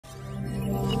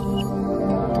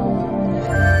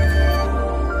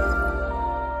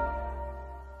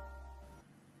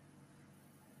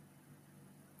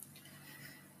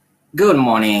Good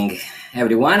morning,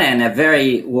 everyone, and a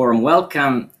very warm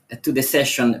welcome to the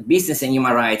session Business and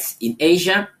Human Rights in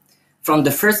Asia, from the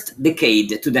first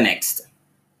decade to the next.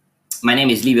 My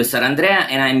name is Livio Sarandrea,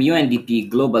 and I'm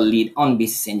UNDP Global Lead on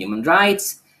Business and Human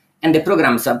Rights, and the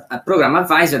program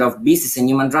advisor of Business and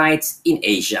Human Rights in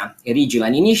Asia, a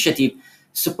regional initiative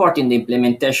supporting the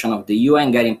implementation of the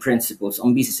UN Guiding Principles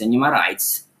on Business and Human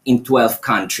Rights in 12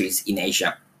 countries in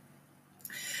Asia.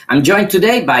 I'm joined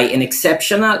today by an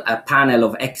exceptional panel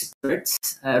of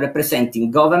experts representing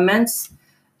governments,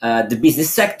 the business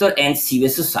sector, and civil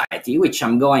society, which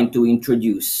I'm going to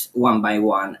introduce one by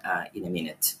one in a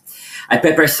minute. I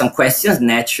prepared some questions,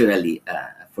 naturally,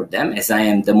 for them, as I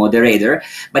am the moderator,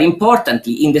 but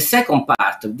importantly, in the second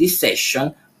part of this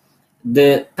session,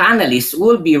 the panelists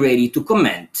will be ready to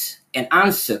comment and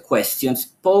answer questions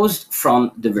posed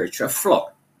from the virtual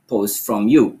floor, posed from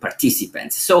you,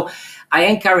 participants. So I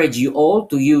encourage you all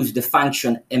to use the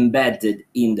function embedded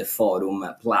in the forum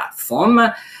platform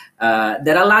that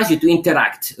allows you to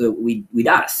interact with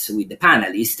us, with the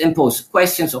panelists, and pose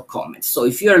questions or comments. So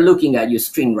if you are looking at your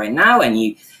screen right now, and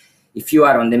if you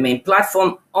are on the main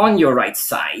platform, on your right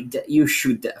side, you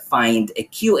should find a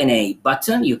Q&A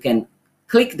button. You can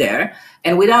click there,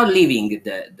 and without leaving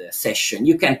the session,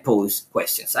 you can pose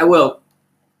questions. I will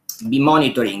be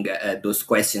monitoring those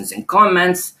questions and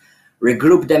comments,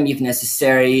 regroup them if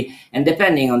necessary, and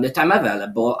depending on the time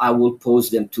available, I will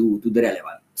pose them to the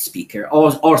relevant speaker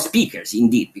or speakers,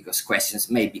 indeed, because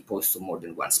questions may be posed to more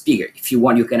than one speaker. If you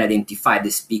want, you can identify the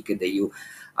speaker that you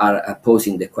are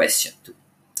posing the question to.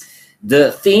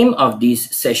 The theme of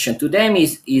this session today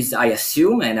is, I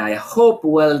assume, and I hope,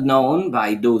 well known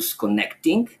by those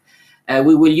connecting.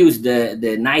 We will use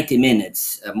the 90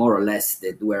 minutes, more or less,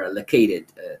 that were allocated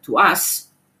to us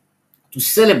to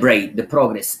celebrate the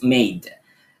progress made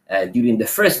during the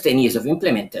first 10 years of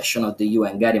implementation of the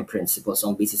UN Guiding Principles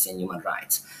on Business and Human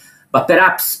Rights. But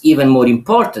perhaps even more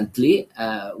importantly,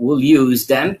 we'll use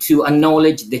them to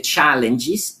acknowledge the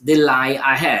challenges that lie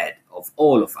ahead of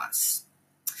all of us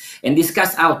and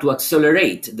discuss how to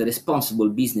accelerate the responsible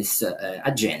business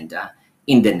agenda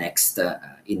in the next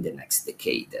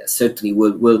decade. Certainly,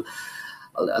 we'll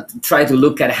try to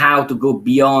look at how to go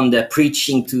beyond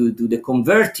preaching to the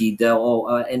converted,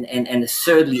 and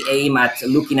certainly aim at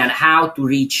looking at how to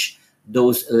reach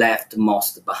those left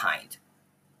most behind.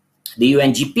 The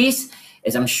UNGPs,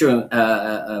 as I'm sure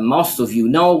most of you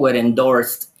know, were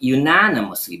endorsed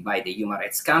unanimously by the Human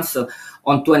Rights Council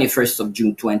on 21st of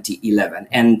June 2011,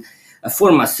 and a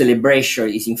formal celebration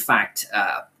is in fact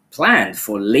planned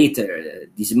for later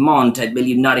this month. I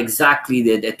believe not exactly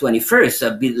the 21st,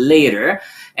 a bit later,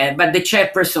 but the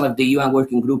chairperson of the UN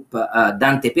Working Group,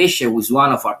 Dante Pesce, who is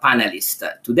one of our panelists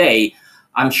today,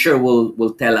 I'm sure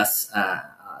will tell us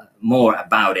more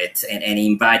about it and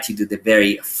invite you to the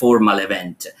very formal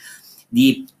event.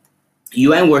 The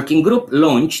UN Working Group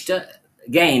launched,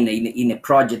 again, in a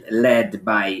project led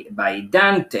by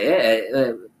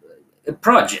Dante, a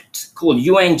project called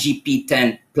UNGP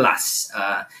 10+.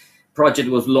 Project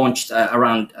was launched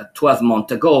around 12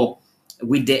 months ago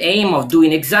with the aim of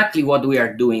doing exactly what we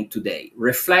are doing today: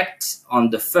 reflect on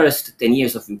the first 10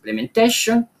 years of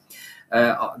implementation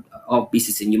of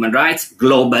business and human rights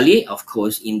globally, of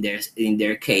course, in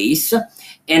their case,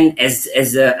 and as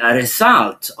a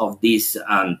result of this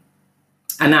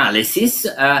analysis,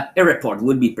 a report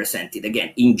will be presented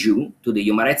again in June to the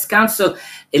Human Rights Council,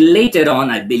 and later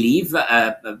on, I believe,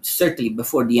 certainly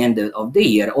before the end of the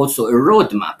year, also a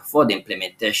roadmap for the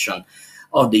implementation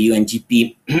of the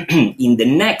UNGP in the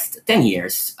next 10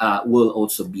 years will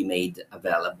also be made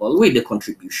available with the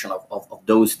contribution of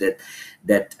those that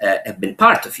have been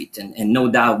part of it, and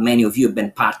no doubt many of you have been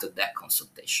part of that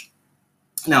consultation.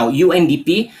 Now,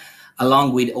 UNDP,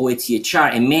 along with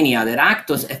OHCHR and many other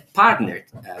actors, have partnered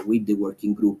with the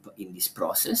working group in this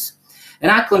process.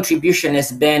 And our contribution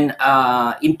has been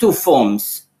in two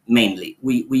forms, mainly.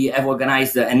 We have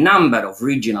organized a number of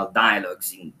regional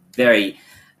dialogues in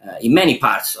many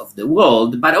parts of the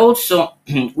world, but also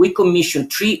we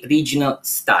commissioned 3 regional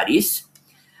studies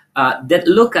that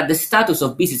look at the status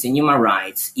of business and human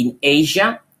rights in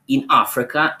Asia, in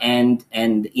Africa, and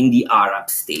in the Arab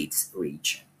states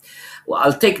region. Well,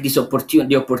 I'll take the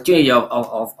opportunity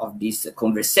of this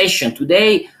conversation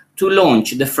today to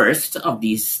launch the first of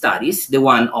these studies, the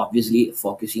one obviously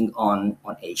focusing on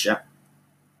Asia.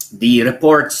 The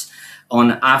reports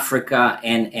on Africa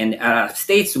and Arab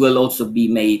states will also be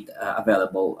made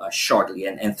available shortly,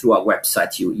 and through our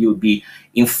website you'll be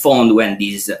informed when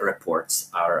these reports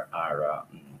are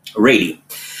ready.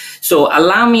 So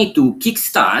allow me to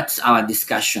kickstart our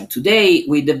discussion today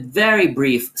with a very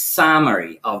brief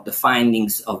summary of the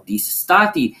findings of this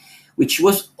study, which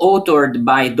was authored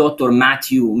by Dr.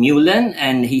 Matthew Mullen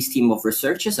and his team of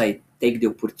researchers. I take the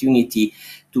opportunity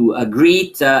to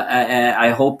greet, I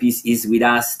hope he's with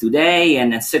us today,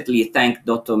 and certainly thank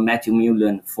Dr. Matthew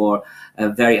Mullen for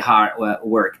very hard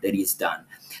work that he's done.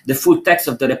 The full text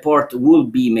of the report will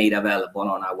be made available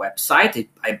on our website.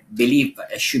 I believe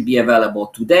it should be available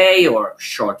today or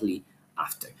shortly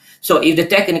after. So if the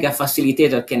technical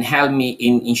facilitator can help me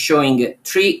in showing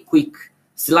 3 quick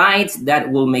slides,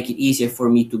 that will make it easier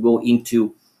for me to go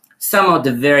into some of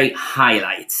the very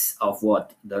highlights of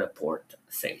what the report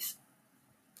says.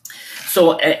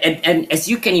 So, and as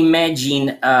you can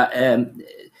imagine,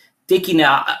 taking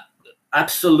a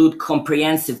absolute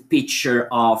comprehensive picture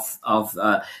of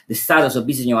the status of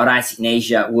business and human rights in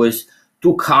Asia was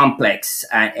too complex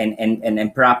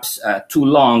and perhaps too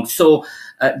long. So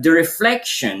the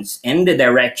reflections and the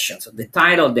directions, the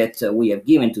title that we have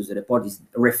given to the report is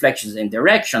Reflections and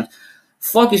Directions,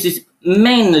 focuses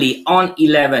mainly on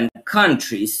 11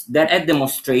 countries that have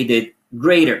demonstrated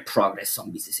greater progress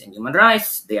on business and human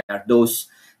rights. They are those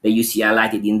that you see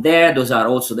highlighted in there. Those are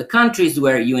also the countries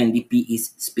where UNDP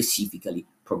is specifically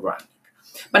programming.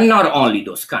 But not only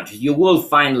those countries. You will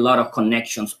find a lot of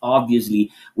connections, obviously,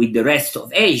 with the rest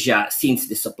of Asia, since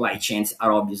the supply chains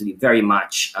are obviously very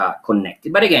much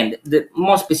connected. But again, the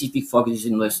more specific focus is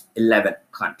in those 11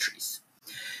 countries.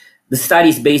 The study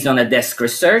is based on a desk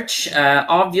research,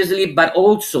 obviously, but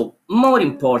also, more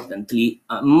importantly,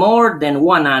 more than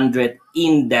 100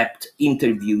 in-depth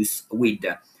interviews with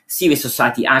civil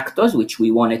society actors, which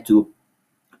we wanted to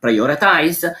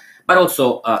prioritize, but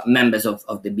also members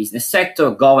of the business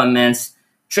sector, governments,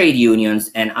 trade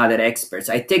unions, and other experts.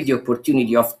 I take the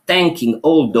opportunity of thanking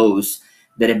all those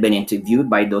that have been interviewed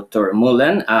by Dr.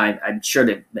 Mullen. I'm sure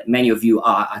that many of you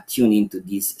are tuned into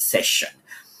this session.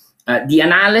 The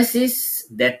analysis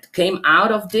that came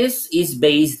out of this is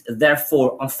based,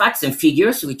 therefore, on facts and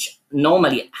figures, which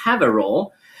normally have a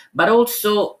role, but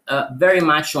also very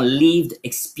much on lived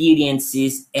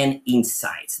experiences and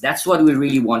insights. That's what we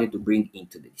really wanted to bring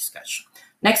into the discussion.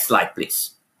 Next slide,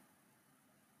 please.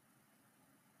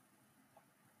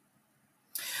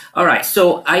 All right,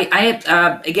 so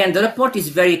again, the report is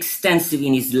very extensive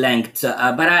in its length,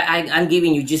 but I'm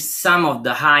giving you just some of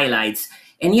the highlights.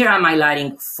 And here I'm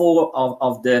highlighting 4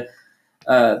 of the,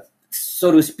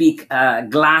 so to speak,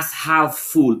 glass half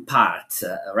full part,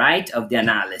 right, of the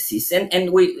analysis. And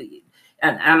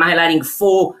I'm highlighting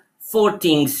four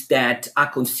things that are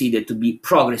considered to be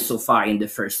progress so far in the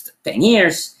first 10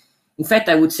 years. In fact,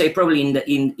 I would say probably in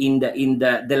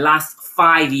the last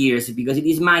 5 years, because it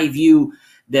is my view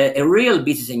that a real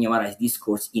business and human rights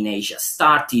discourse in Asia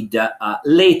started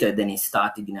later than it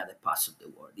started in other parts of the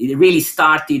world. It really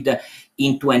started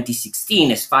in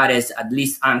 2016, as far as at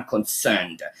least I'm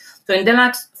concerned. So in the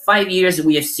last 5 years,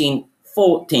 we have seen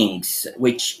 4 things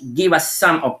which give us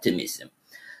some optimism.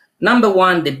 Number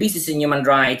one, the business and human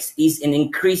rights is an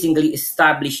increasingly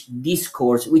established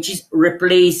discourse, which is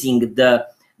replacing the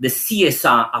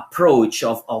CSR approach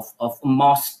of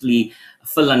mostly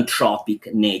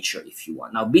philanthropic nature, if you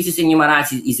want. Now, business and human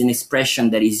rights is an expression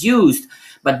that is used,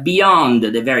 but beyond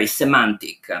the very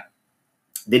semantic,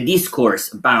 the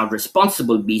discourse about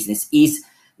responsible business is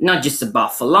not just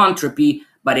about philanthropy,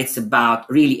 but it's about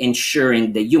really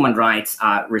ensuring that human rights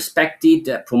are respected,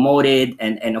 promoted,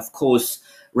 and of course,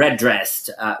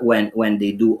 redressed when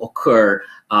they do occur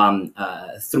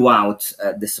throughout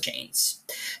the chains.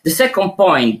 The second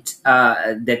point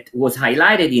that was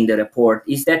highlighted in the report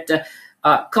is that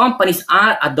companies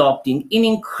are adopting an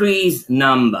increased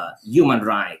number human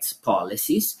rights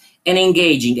policies and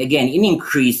engaging, again, in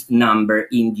increased number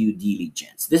in due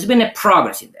diligence. There's been a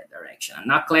progress in that direction. I'm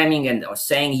not claiming or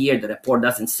saying here, the report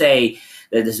doesn't say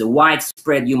that there's a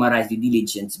widespread human rights due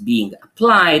diligence being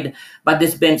applied, but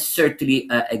there's been certainly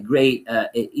a great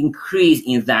increase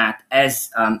in that as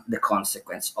the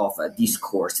consequence of a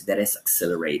discourse that has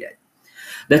accelerated.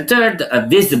 The third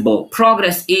visible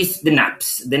progress is the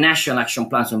NAPs, the National Action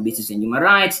Plans on Business and Human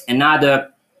Rights, and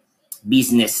other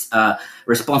business,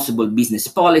 responsible business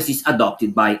policies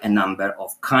adopted by a number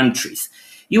of countries.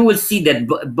 You will see that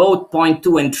both point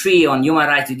 2 and 3 on human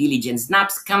rights due diligence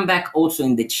NAPs come back also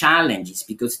in the challenges,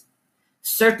 because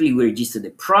certainly we register the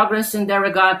progress in that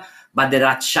regard, but there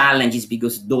are challenges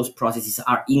because those processes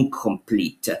are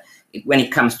incomplete. When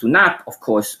it comes to NAP, of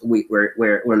course,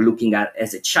 we're looking at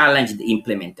as a challenge the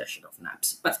implementation of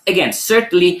NAPs. But again,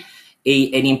 certainly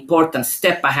an important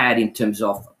step ahead in terms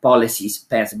of policies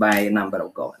passed by a number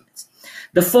of governments.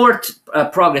 The fourth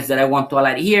progress that I want to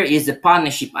highlight here is the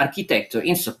partnership architecture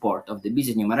in support of the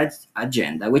Business Human Rights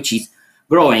Agenda, which is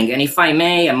growing. And if I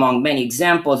may, among many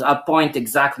examples, I'll point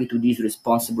exactly to this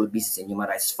Responsible Business and Human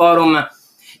Rights Forum,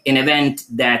 an event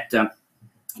that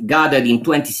gathered in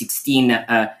 2016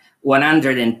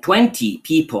 120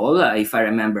 people, if I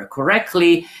remember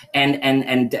correctly, and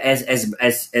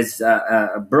as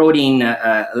brought in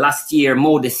last year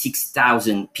more than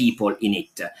 6,000 people in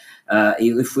it.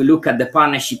 If we look at the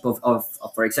partnership of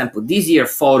for example, this year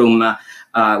forum,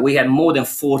 we had more than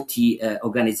 40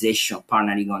 organizations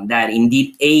partnering on that.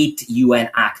 Indeed, 8 UN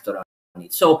actors on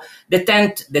it. So the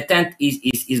tent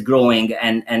is growing,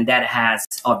 and that has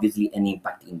obviously an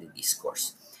impact in the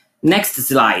discourse. Next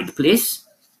slide, please.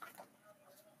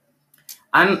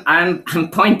 I'm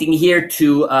pointing here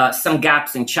to some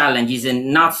gaps and challenges,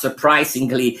 and not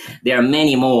surprisingly, there are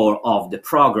many more of the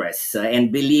progress.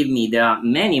 And believe me, there are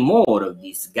many more of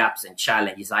these gaps and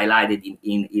challenges highlighted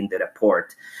in the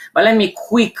report. But let me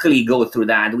quickly go through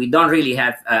that. We don't really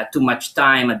have too much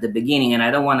time at the beginning, and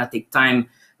I don't want to take time,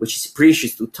 which is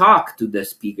precious, to talk to the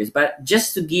speakers, but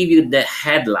just to give you the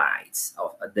headlines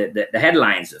of the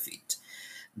headlines of it.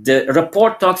 The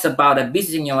report talks about a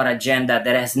business and human agenda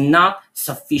that has not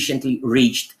sufficiently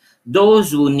reached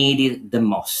those who need it the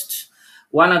most.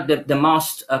 One of the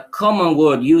most common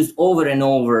word used over and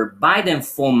over by the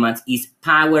informants is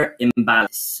power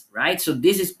imbalance, right? So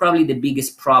this is probably the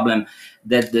biggest problem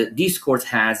that the discourse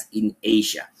has in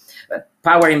Asia.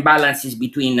 Power imbalances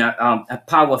between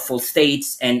powerful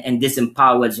states and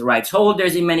disempowered rights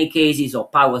holders in many cases, or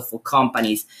powerful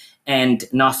companies and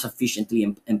not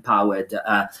sufficiently empowered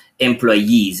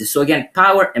employees. So again,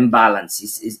 power imbalance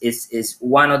is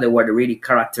one of the words that really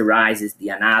characterizes the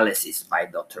analysis by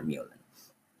Dr. Mullen.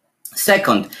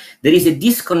 Second, there is a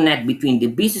disconnect between the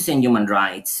business and human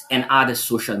rights and other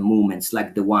social movements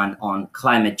like the one on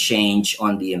climate change,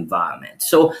 on the environment.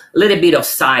 So a little bit of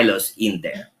silos in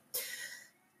there.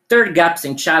 Third, gaps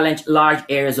and challenge: large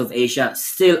areas of Asia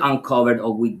still uncovered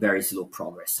or with very slow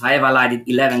progress. I have highlighted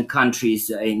 11 countries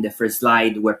in the first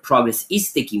slide where progress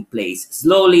is taking place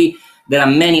slowly. There are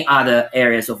many other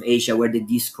areas of Asia where the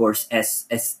discourse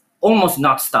has almost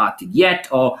not started yet,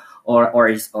 or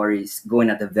is going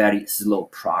at a very slow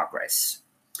progress.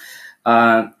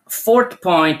 Fourth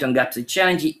point on gaps and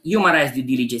challenges: human rights due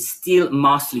diligence still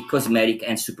mostly cosmetic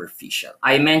and superficial.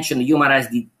 I mentioned human rights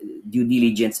due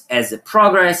diligence as a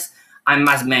progress. I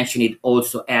must mention it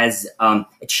also as a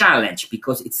challenge,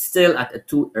 because it's still at a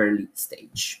too early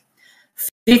stage.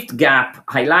 Fifth gap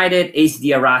highlighted is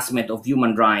the harassment of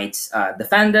human rights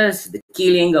defenders, the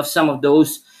killing of some of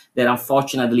those that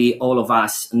unfortunately all of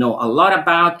us know a lot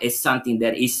about. Is something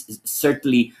that is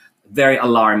certainly very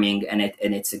alarming, and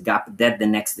it's a gap that the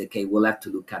next decade will have to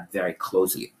look at very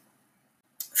closely.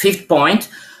 Fifth point: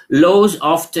 laws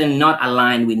often not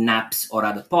aligned with NAPs or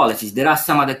other policies. There are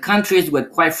some other countries where,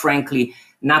 quite frankly,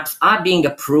 NAPs are being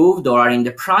approved or are in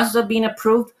the process of being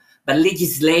approved, but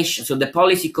legislation, so the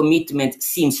policy commitment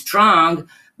seems strong,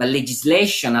 but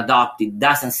legislation adopted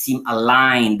doesn't seem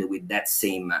aligned with that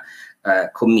same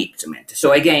commitment.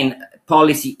 So again,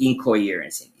 policy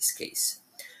incoherence in this case.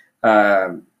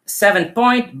 Seventh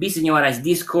point: business and human rights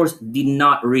discourse did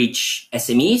not reach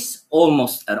SMEs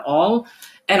almost at all,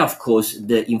 and of course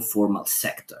the informal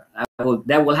sector.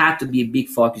 That will have to be a big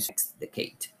focus next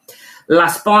decade.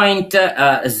 Last point: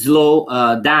 slow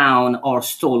down or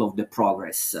stall of the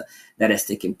progress that has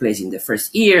taken place in the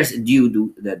first years due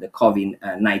to the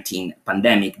COVID-19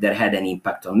 pandemic that had an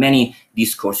impact on many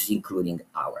discourses, including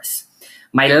ours.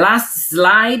 My last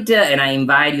slide, and I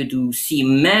invite you to see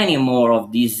many more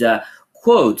of these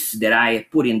quotes that I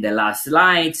put in the last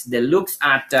slides, that looks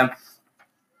at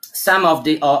some of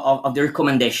the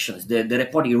recommendations, the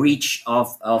reporting reach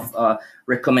of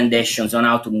recommendations on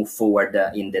how to move forward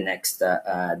in the next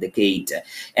decade.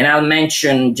 And I'll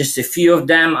mention just a few of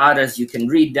them. Others you can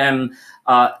read them,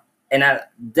 and I'll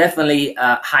definitely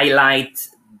highlight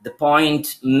the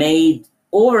point made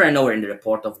over and over in the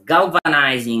report of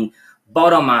galvanizing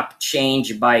bottom-up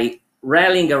change by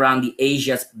rallying around the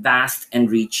Asia's vast and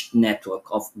rich network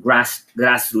of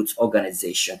grassroots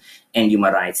organization and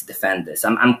human rights defenders.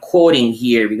 I'm quoting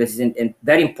here because it's a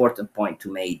very important point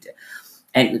to make.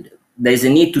 And there's a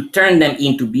need to turn them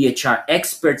into BHR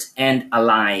experts and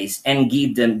allies and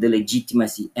give them the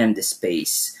legitimacy and the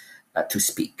space to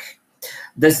speak.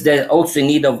 There's also a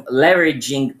need of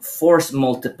leveraging force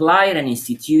multiplier and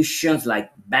institutions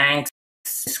like banks,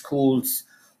 schools,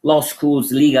 law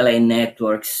schools, legal aid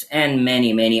networks, and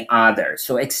many, many others.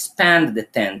 So expand the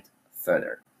tent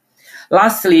further.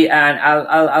 Lastly, and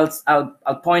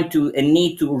I'll point to a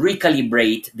need to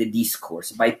recalibrate the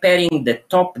discourse by pairing the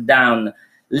top-down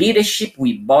leadership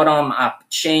with bottom-up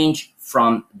change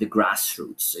from the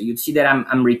grassroots. So you'd see that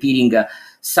I'm repeating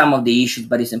some of the issues,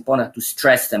 but it's important to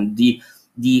stress them. The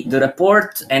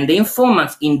report and the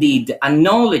informants indeed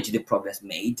acknowledge the progress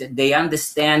made. They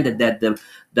understand that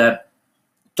the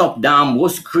top-down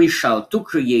was crucial to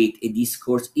create a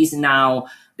discourse. Is now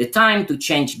the time to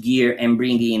change gear and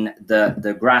bring in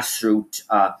the grassroots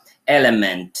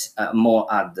element more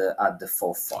at the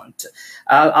forefront.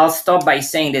 I'll stop by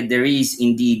saying that there is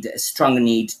indeed a strong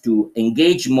need to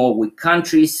engage more with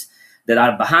countries that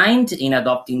are behind in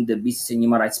adopting the business and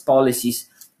human rights policies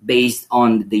based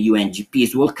on the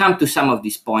UNGPs. We'll come to some of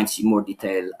these points in more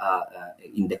detail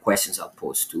in the questions I'll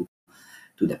pose to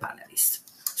the panelists.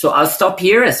 So I'll stop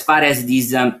here as far as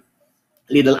this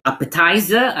little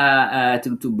appetizer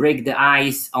to break the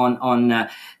ice on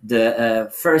the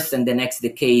first and the next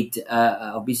decade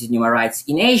of business and human rights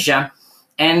in Asia.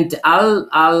 And I'll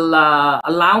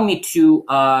allow me to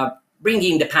bring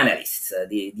in the panelists,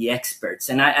 the experts.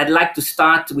 And I'd like to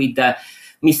start with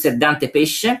Mr. Dante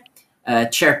Pesce,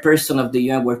 chairperson of the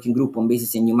UN Working Group on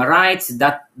Business and Human Rights.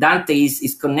 Dante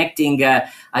is connecting,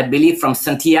 I believe, from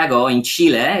Santiago in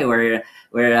Chile, where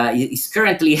it's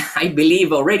currently, I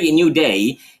believe, already a new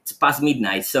day. It's past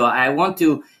midnight. So I want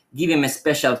to give him a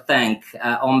special thank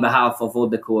on behalf of all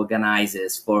the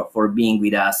co-organizers for being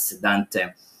with us,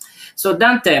 Dante. So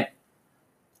Dante,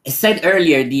 as said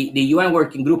earlier, the UN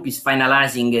Working Group is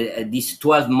finalizing this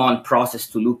 12-month process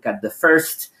to look at the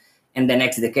first and the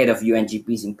next decade of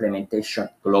UNGP's implementation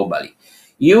globally.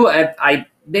 You, I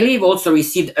believe, also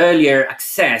received earlier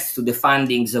access to the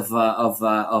findings of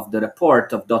the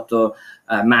report of Dr.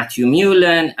 Matthew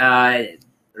Mullen,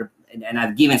 and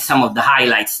I've given some of the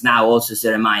highlights now also as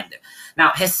a reminder.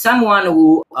 Now, as someone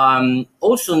who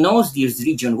also knows this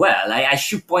region well, I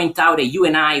should point out that you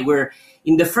and I were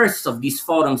in the first of these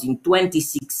forums in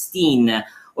 2016,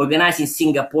 organized in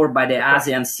Singapore by the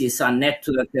ASEAN CSR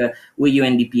network with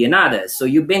UNDP and others. So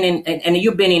you've been in, and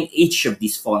you've been in each of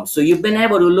these forums. So you've been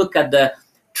able to look at the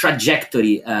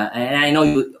trajectory, and I know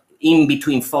you, in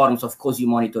between forums, of course, you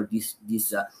monitor this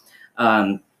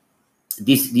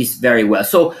very well.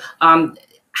 So how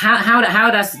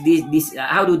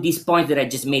do these points that I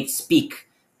just made speak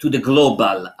to the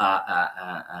global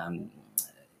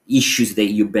issues that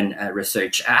you've been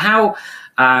researching? How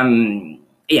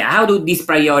do these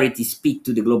priorities speak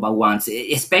to the global ones,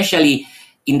 especially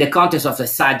in the context of a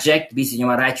subject, business and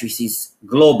human rights, which is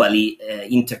globally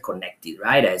interconnected,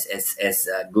 right, as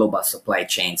global supply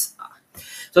chains are?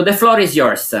 So the floor is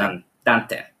yours,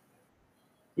 Dante.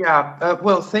 Yeah,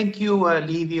 well, thank you,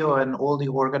 Livio, and all the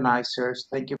organizers.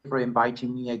 Thank you for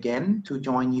inviting me again to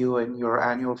join you in your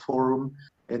annual forum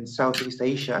in Southeast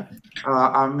Asia.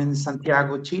 I'm in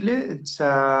Santiago, Chile. It's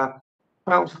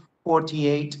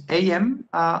 12:48 a.m.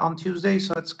 On Tuesday,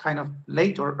 so it's kind of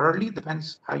late or early,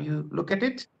 depends how you look at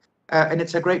it. And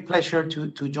it's a great pleasure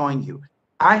to join you.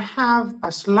 I have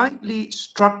a slightly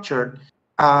structured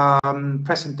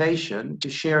presentation to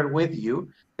share with you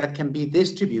that can be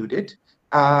distributed.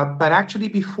 But actually,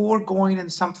 before going in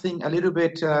something a little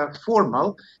bit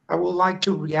formal, I would like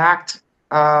to react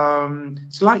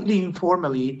slightly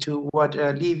informally to what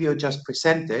Livio just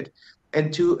presented,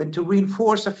 and to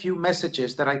reinforce a few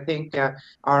messages that I think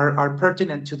are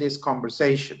pertinent to this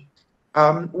conversation.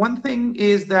 One thing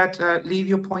is that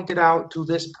Livio pointed out to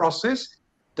this process,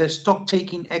 the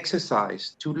stock-taking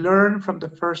exercise, to learn from the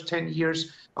first 10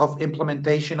 years of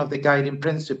implementation of the guiding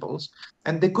principles.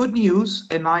 And the good news,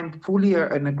 and I'm fully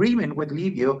in agreement with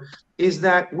Livio, is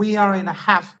that we are in a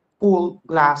half-full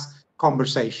glass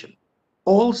conversation.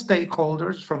 All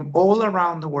stakeholders from all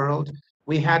around the world.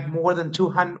 We had more than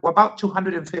about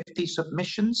 250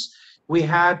 submissions. We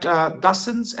had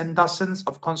dozens and dozens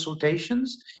of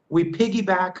consultations. We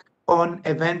piggyback on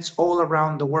events all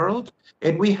around the world.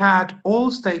 And we had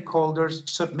all stakeholders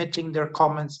submitting their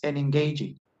comments and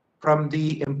engaging, from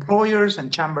the employers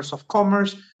and chambers of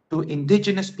commerce to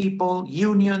indigenous people,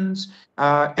 unions,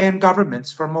 and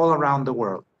governments from all around the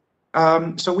world.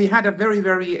 So we had a very,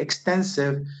 very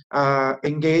extensive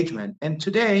engagement. And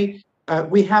today,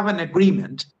 we have an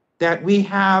agreement that we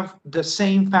have the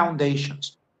same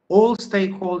foundations. All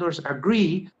stakeholders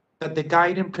agree that the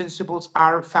guiding principles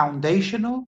are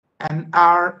foundational and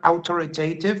are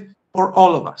authoritative for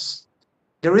all of us.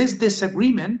 There is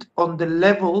disagreement on the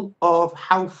level of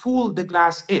how full the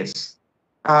glass is.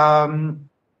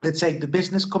 Let's say the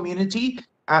business community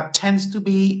tends to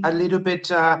be a little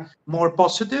bit more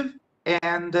positive.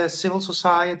 and civil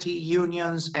society,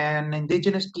 unions, and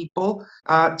indigenous people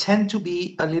tend to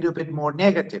be a little bit more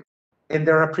negative in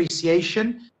their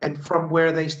appreciation and from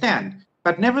where they stand.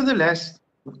 But nevertheless,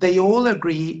 they all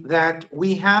agree that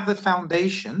we have the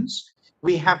foundations,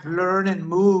 we have learned and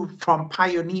moved from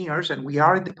pioneers, and we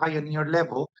are at the pioneer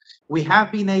level. We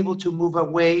have been able to move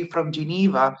away from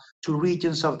Geneva to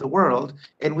regions of the world,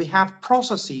 and we have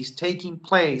processes taking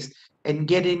place and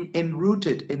getting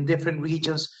enrooted in different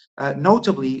regions,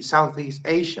 notably Southeast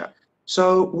Asia.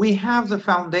 So we have the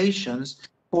foundations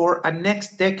for a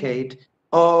next decade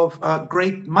of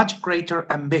much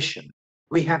greater ambition.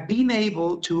 We have been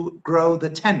able to grow the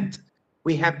tent.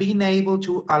 We have been able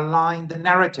to align the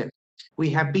narrative. We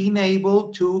have been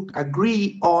able to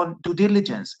agree on due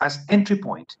diligence as entry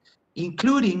point,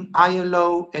 including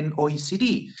ILO and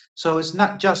OECD. So it's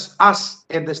not just us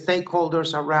and the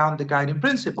stakeholders around the guiding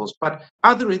principles, but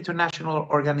other international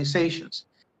organizations.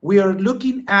 We are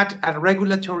looking at a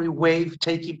regulatory wave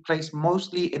taking place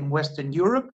mostly in Western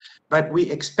Europe, but we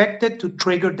expect it to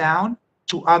trigger down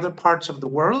to other parts of the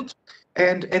world.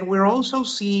 And we're also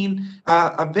seeing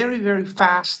a very, very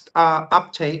fast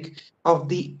uptake of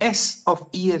the S of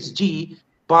ESG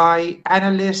by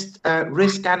analysts,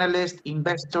 risk analysts,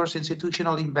 investors,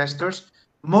 institutional investors,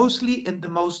 mostly in the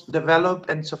most developed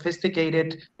and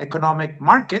sophisticated economic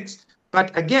markets.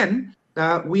 But again,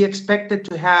 we expect it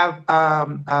to have,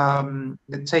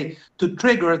 let's say, to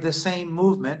trigger the same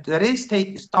movement that is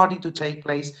starting to take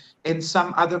place in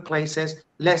some other places,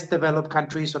 less developed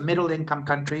countries or middle-income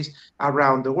countries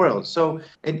around the world. So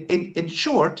in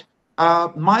short,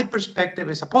 my perspective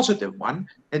is a positive one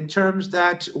in terms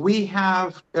that we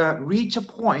have reached a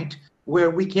point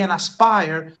where we can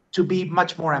aspire to be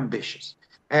much more ambitious.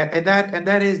 And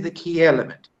that is the key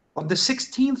element. On the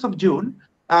 16th of June,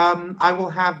 I will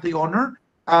have the honor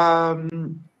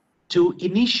to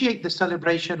initiate the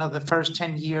celebration of the first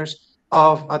 10 years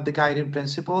of the guiding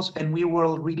principles, and we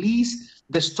will release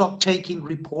the stock-taking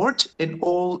report in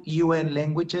all UN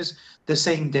languages the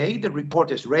same day. The report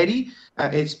is ready.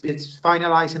 It's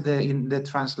finalized in the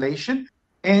translation.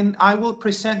 And I will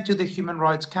present to the Human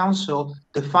Rights Council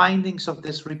the findings of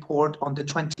this report on the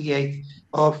 28th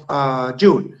of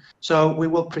June. So we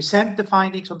will present the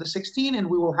findings on the 16th, and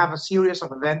we will have a series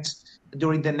of events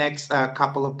during the next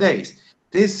couple of days.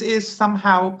 This is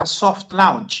somehow a soft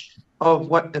launch of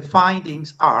what the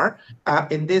findings are.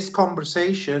 In this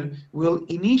conversation, we'll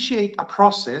initiate a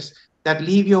process that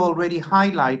Livio already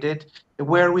highlighted,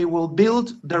 where we will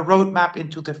build the roadmap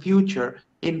into the future,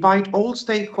 invite all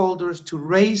stakeholders to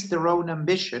raise their own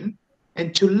ambition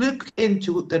and to look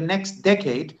into the next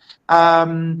decade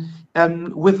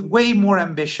with way more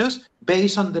ambitious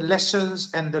based on the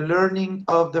lessons and the learning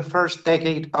of the first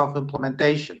decade of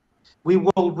implementation. We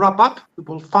will wrap up, we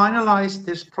will finalize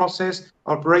this process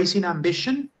of raising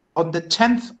ambition on the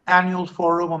 10th Annual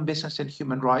Forum on Business and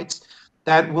Human Rights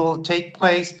that will take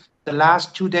place the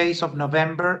last 2 days of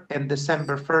November and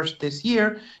December 1st this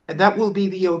year, and that will be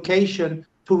the occasion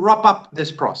to wrap up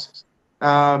this process.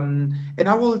 And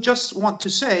I will just want to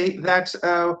say that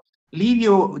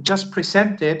Livio just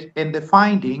presented in the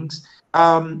findings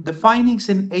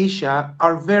in Asia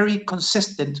are very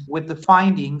consistent with the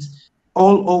findings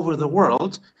all over the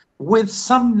world, with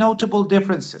some notable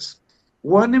differences.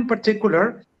 One in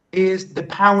particular is the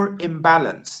power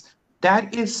imbalance.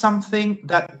 That is something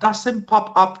that doesn't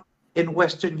pop up in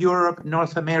Western Europe,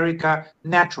 North America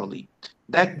naturally.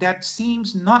 That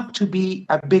seems not to be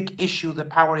a big issue, the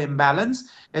power imbalance,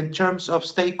 in terms of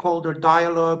stakeholder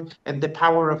dialogue and the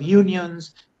power of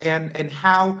unions and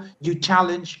how you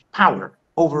challenge power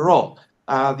overall,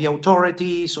 the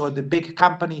authorities or the big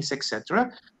companies,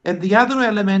 etc. And the other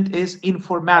element is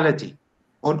informality.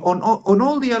 On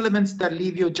all the elements that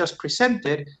Livio just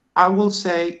presented, I will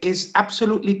say is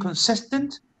absolutely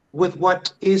consistent with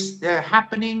what is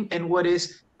happening and what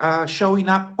is showing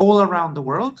up all around the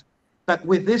world, but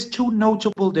with these two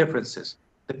notable differences.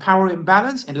 The power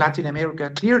imbalance in Latin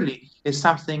America clearly is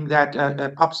something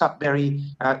that pops up very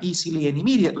easily and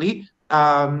immediately,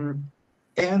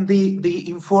 and the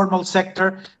informal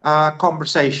sector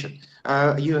conversation.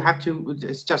 You have to,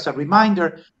 it's just a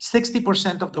reminder,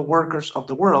 60% of the workers of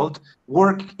the world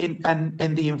work in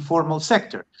the informal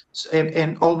sector.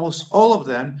 And almost all of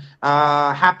them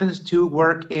happens to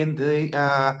work in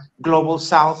the global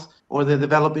south or the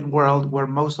developing world where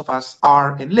most of us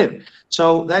are and live.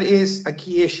 So that is a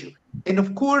key issue. And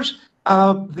of course,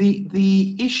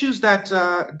 the issues that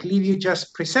Livio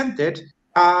just presented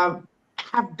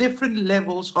have different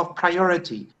levels of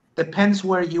priority, depends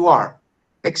where you are.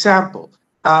 Example,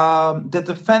 the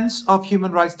defense of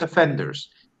human rights defenders.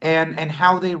 and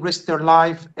how they risk their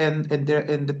life and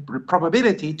the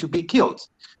probability to be killed.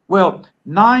 Well,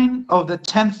 9 of the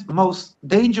 10th most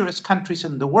dangerous countries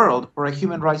in the world for a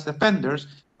human rights defenders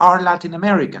are Latin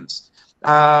Americans.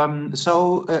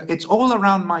 So it's all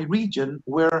around my region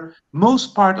where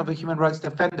most part of the human rights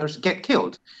defenders get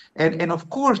killed. And of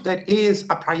course, that is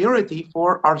a priority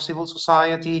for our civil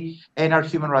society and our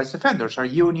human rights defenders, our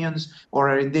unions or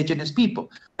our indigenous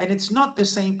people. And it's not the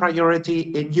same priority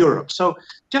in Europe. So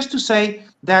just to say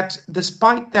that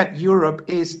despite that Europe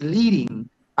is leading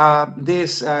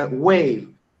this wave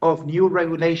of new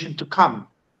regulation to come,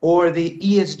 or the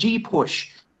ESG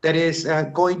push that is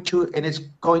going to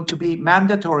be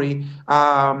mandatory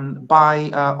on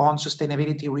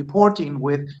sustainability reporting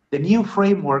with the new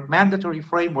framework, mandatory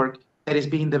framework that is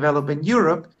being developed in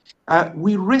Europe,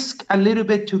 we risk a little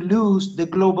bit to lose the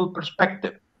global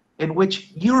perspective in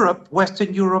which Europe,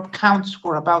 Western Europe, counts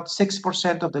for about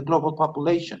 6% of the global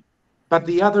population, but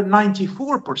the other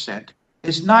 94%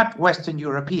 is not Western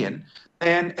European.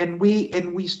 And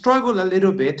we struggle a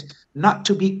little bit not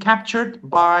to be captured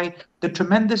by the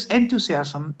tremendous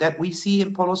enthusiasm that we see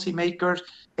in policymakers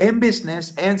and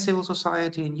business and civil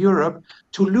society in Europe,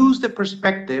 to lose the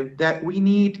perspective that we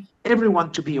need everyone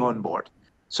to be on board.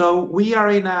 So we are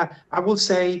in I will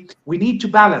say, we need to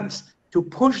balance, to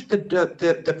push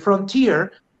the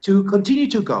frontier to continue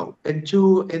to go and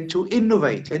to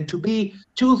innovate and to be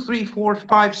 2, 3, 4,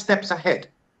 5 steps ahead.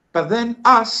 But then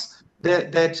us,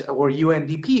 or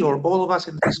UNDP, or all of us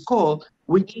in this call,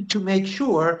 we need to make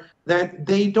sure that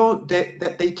they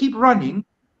keep running,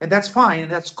 and that's fine,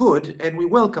 and that's good, and we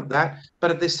welcome that.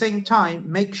 But at the same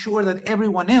time, make sure that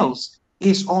everyone else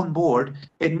is on board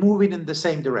and moving in the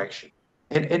same direction.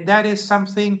 And that is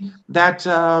something that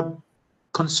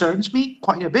concerns me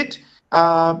quite a bit,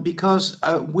 because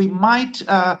we might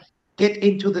get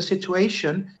into the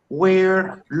situation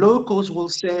where locals will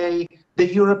say, the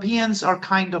Europeans are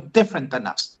kind of different than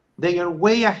us. They are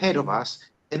way ahead of us,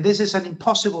 and this is an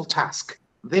impossible task.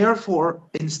 Therefore,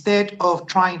 instead of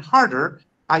trying harder,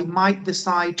 I might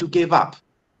decide to give up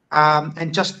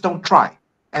and just don't try.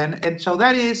 And so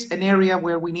that is an area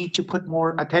where we need to put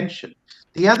more attention.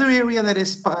 The other area that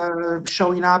is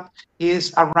showing up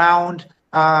is around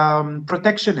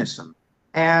protectionism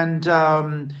and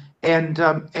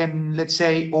let's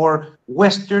say, or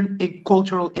Western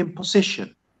cultural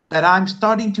imposition, that I'm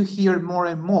starting to hear more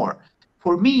and more.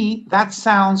 For me, that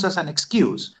sounds as an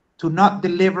excuse to not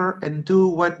deliver and do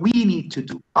what we need to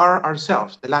do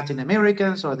ourselves, the Latin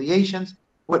Americans or the Asians,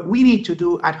 what we need to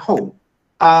do at home.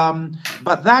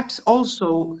 But that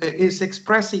also is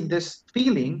expressing this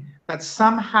feeling that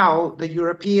somehow the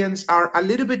Europeans are a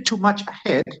little bit too much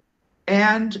ahead,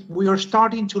 and we are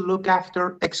starting to look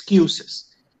after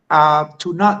excuses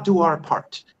to not do our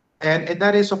part. And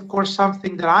that is, of course,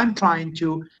 something that I'm trying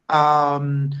to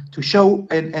show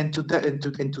and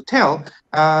to tell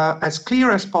as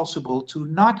clear as possible, to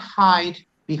not hide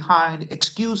behind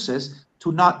excuses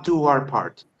to not do our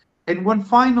part. And one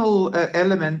final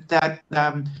element that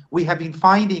we have been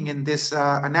finding in this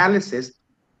analysis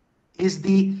is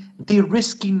the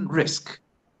de-risking risk.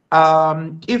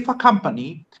 If a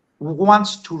company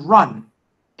wants to run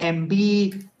and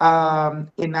be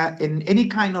in any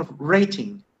kind of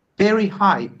rating very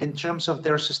high in terms of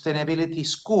their sustainability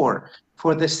score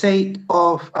for the sake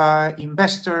of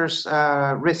investors'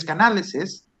 risk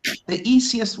analysis, the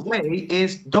easiest way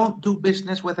is don't do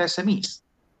business with SMEs,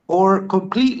 or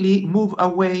completely move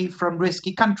away from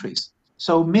risky countries.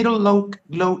 So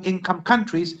low income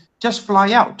countries, just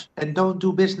fly out and don't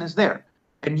do business there.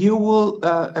 And you will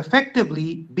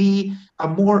effectively be a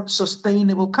more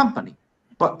sustainable company.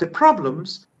 But the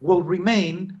problems will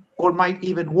remain or might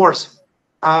even worsen.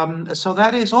 So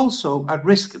that is also a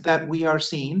risk that we are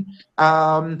seeing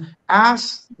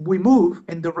as we move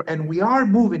and we are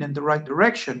moving in the right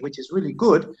direction, which is really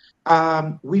good.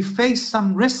 We face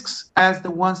some risks as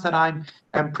the ones that I'm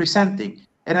presenting.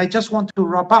 And I just want to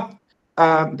wrap up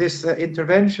this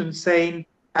intervention saying,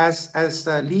 as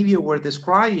Livio were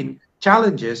describing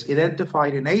challenges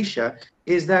identified in Asia,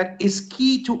 is that it's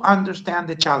key to understand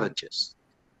the challenges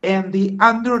and the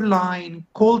underlying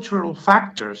cultural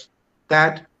factors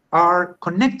that are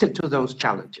connected to those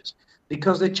challenges,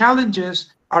 because the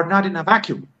challenges are not in a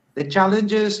vacuum. The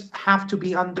challenges have to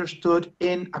be understood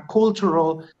in a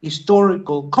cultural,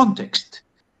 historical context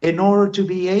in order to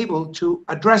be able to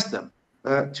address them,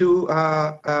 to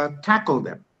tackle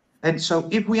them. And so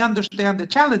if we understand the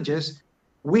challenges,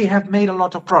 we have made a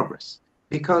lot of progress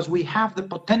because we have the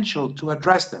potential to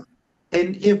address them.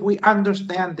 And if we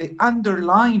understand the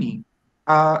underlying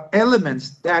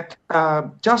elements that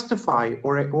justify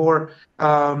or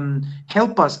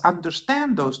help us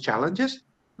understand those challenges,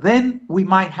 then we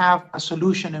might have a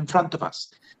solution in front of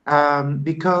us.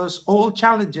 Because all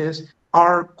challenges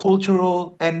are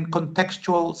cultural and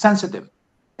contextual sensitive.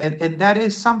 And that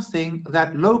is something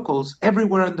that locals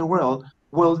everywhere in the world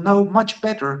will know much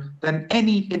better than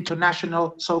any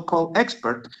international so-called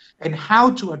expert in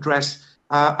how to address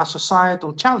a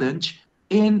societal challenge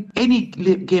in any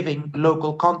given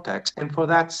local context. And for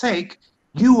that sake,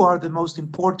 you are the most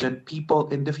important people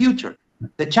in the future,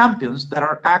 the champions that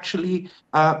are actually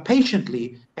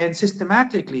patiently and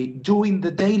systematically doing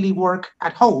the daily work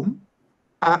at home,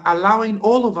 allowing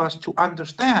all of us to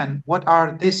understand what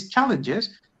are these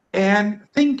challenges and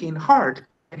thinking hard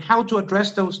and how to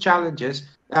address those challenges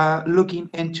looking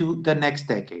into the next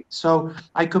decade. So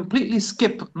I completely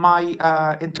skip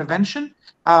my intervention.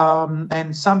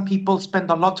 And some people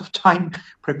spend a lot of time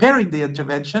preparing the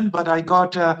intervention, but I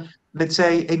got, let's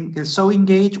say, so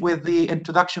engaged with the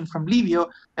introduction from Livio,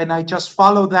 and I just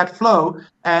followed that flow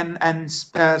and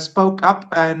spoke up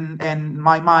and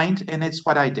my mind, and it's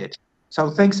what I did. So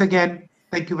thanks again.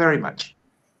 Thank you very much.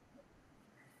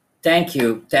 Thank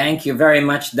you very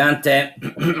much, Dante.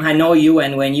 I know you,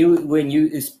 and when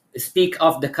you speak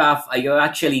off the cuff, you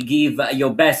actually give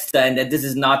your best, and this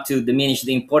is not to diminish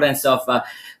the importance of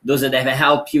those that have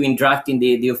helped you in drafting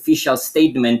the official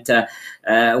statement,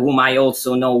 whom I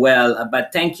also know well.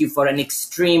 But thank you for an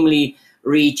extremely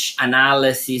rich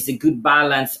analysis, a good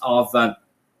balance of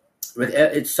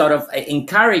it's sort of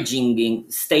encouraging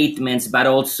statements, but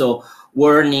also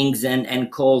warnings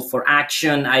and call for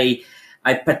action.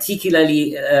 I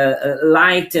particularly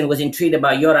liked and was intrigued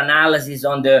about your analysis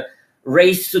on the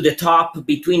race to the top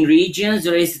between regions.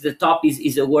 Race to the top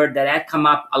is a word that had come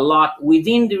up a lot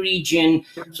within the region.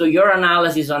 So your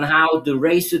analysis on how the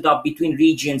race to the top between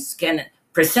regions can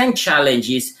present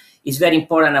challenges is very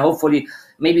important. And hopefully,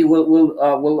 maybe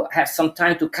we'll have some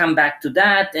time to come back to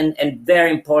that. And very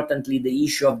importantly, the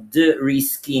issue of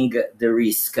de-risking the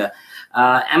risk.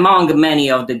 Among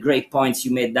many of the great points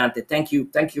you made, Dante. Thank you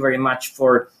very much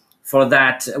for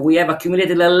that. We have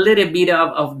accumulated a little bit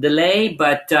of delay,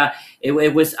 but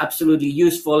it was absolutely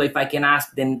useful. If I can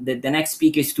ask then the next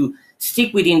speakers to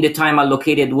stick within the time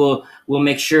allocated, we'll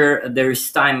make sure there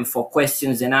is time for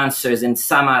questions and answers, and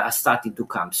some are starting to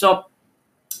come. So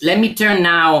let me turn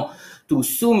now to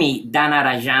Sumi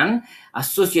Dhanarajan,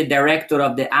 Associate Director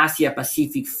of the Asia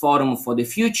Pacific Forum for the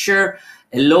Future,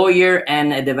 a lawyer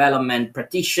and a development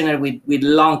practitioner with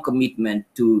long commitment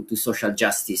to social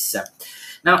justice.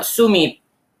 Now, Sumi,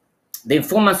 the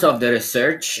informants of the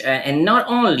research, and not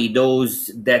only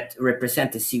those that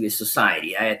represent the civil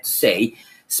society, I have to say,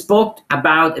 spoke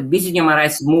about a business human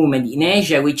rights movement in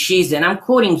Asia, which is, and I'm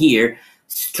quoting here,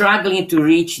 struggling to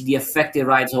reach the affected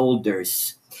rights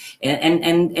holders.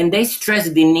 And they stress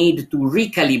the need to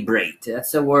recalibrate,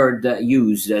 that's a word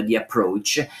used, the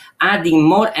approach, adding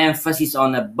more emphasis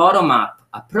on a bottom-up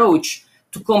approach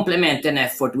to complement an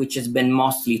effort which has been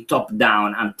mostly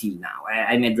top-down until now.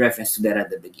 I made reference to that at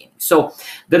the beginning. So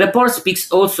the report speaks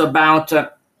also about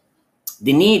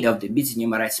the need of the business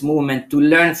human rights movement to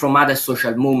learn from other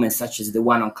social movements, such as the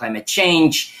one on climate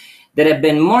change, that have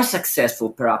been more successful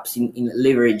perhaps in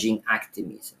leveraging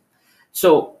activism.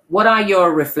 So what are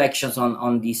your reflections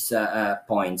on these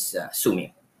points,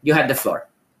 Sumi? You have the floor.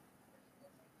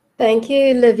 Thank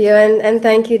you, Livio, and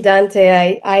thank you,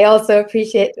 Dante. I also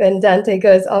appreciate when Dante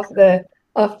goes off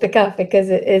the cuff, because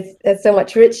it's so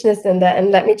much richness in that.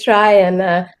 And let me try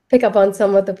and pick up on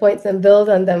some of the points and build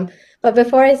on them. But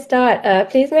before I start,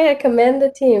 please may I commend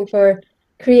the team for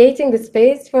creating the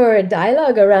space for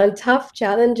dialogue around tough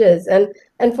challenges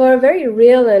and for a very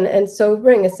real and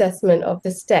sobering assessment of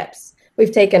the steps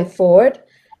we've taken forward,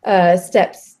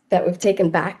 steps that we've taken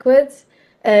backwards,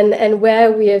 and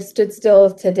where we have stood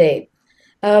still to date.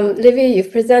 Livia,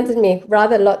 you've presented me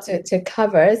rather a lot to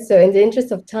cover, so in the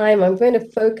interest of time, I'm going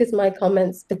to focus my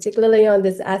comments particularly on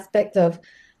this aspect of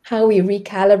how we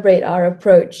recalibrate our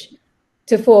approach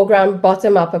to foreground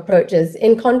bottom-up approaches,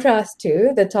 in contrast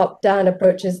to the top-down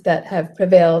approaches that have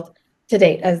prevailed to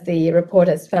date, as the report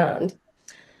has found.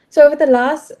 So over the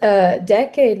last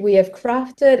decade, we have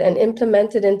crafted and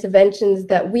implemented interventions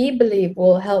that we believe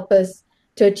will help us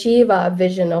to achieve our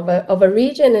vision of a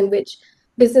region in which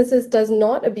businesses does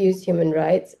not abuse human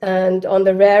rights, and on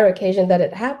the rare occasion that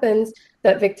it happens,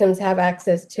 that victims have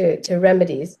access to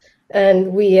remedies.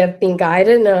 And we have been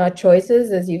guided in our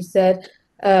choices, as you've said,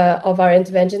 of our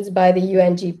interventions by the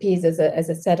UNGPs as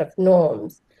a set of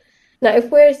norms. Now, if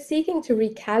we're seeking to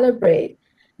recalibrate,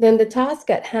 then the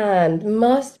task at hand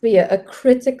must be a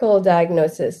critical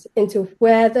diagnosis into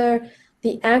whether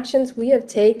the actions we have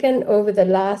taken over the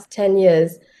last 10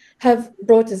 years have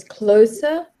brought us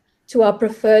closer to our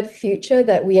preferred future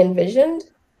that we envisioned?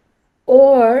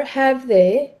 Or have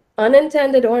they,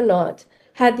 unintended or not,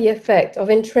 had the effect of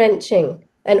entrenching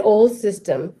an old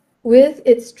system with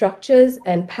its structures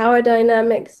and power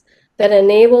dynamics that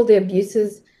enable the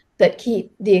abuses that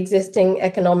keep the existing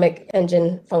economic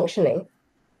engine functioning?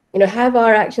 Have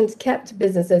our actions kept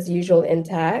business as usual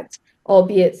intact,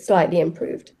 albeit slightly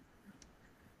improved?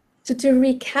 So to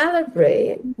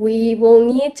recalibrate, we will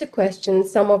need to question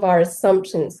some of our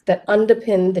assumptions that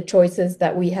underpin the choices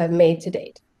that we have made to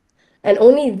date. And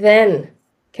only then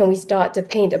can we start to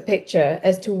paint a picture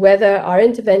as to whether our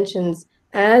interventions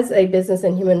as a business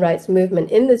and human rights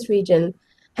movement in this region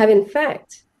have in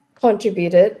fact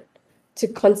contributed to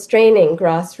constraining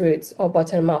grassroots or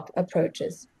bottom-up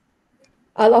approaches.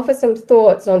 I'll offer some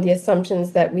thoughts on the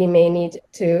assumptions that we may need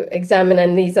to examine,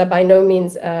 and these are by no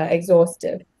means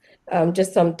exhaustive.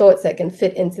 Just some thoughts that can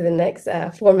fit into the next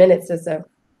 4 minutes or so.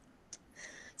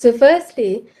 So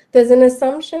firstly, there's an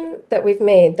assumption that we've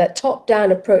made that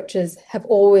top-down approaches have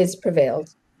always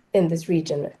prevailed in this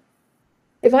region.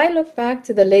 If I look back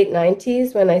to the late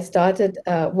 90s when I started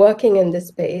working in this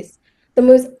space, the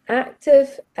most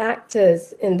active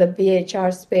actors in the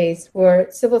BHR space were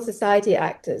civil society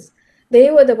actors. They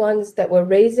were the ones that were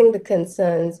raising the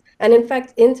concerns and in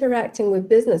fact interacting with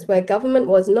business where government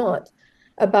was not,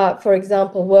 about, for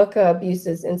example, worker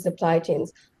abuses in supply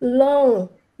chains, long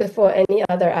before any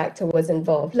other actor was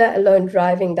involved, let alone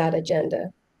driving that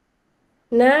agenda.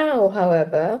 Now,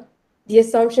 however, the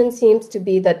assumption seems to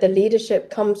be that the leadership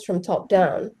comes from top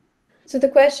down. So the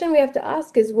question we have to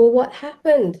ask is, well, what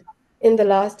happened in the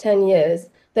last 10 years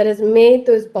that has made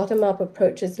those bottom-up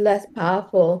approaches less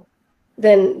powerful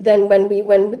than when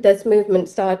this movement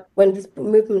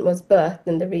was birthed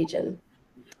in the region?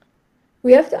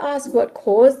 We have to ask what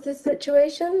caused this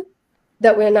situation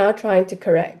that we're now trying to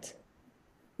correct.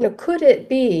 Could it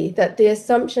be that the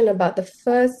assumption about the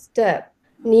first step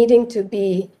needing to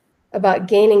be about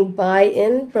gaining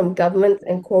buy-in from governments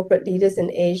and corporate leaders in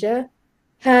Asia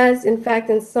has, in fact,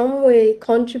 in some way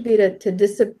contributed to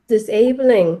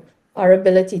disabling our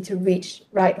ability to reach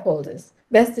right holders,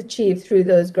 best achieved through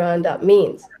those ground-up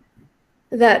means?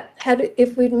 That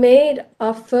if we'd made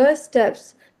our first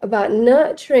steps about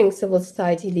nurturing civil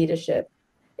society leadership,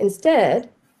 instead,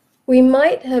 we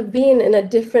might have been in a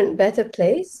different, better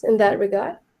place in that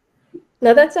regard.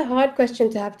 Now, that's a hard question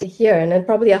to have to hear and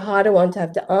probably a harder one to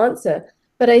have to answer.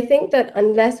 But I think that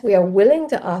unless we are willing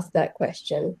to ask that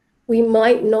question, we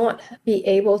might not be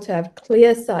able to have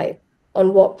clear sight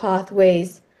on what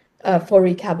pathways for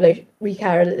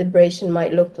recalibration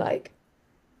might look like.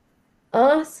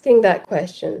 Asking that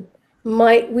question,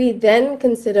 might we then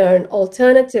consider an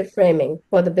alternative framing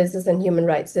for the business and human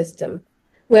rights system,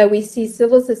 where we see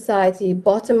civil society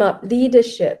bottom-up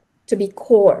leadership to be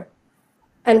core,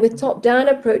 and with top-down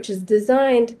approaches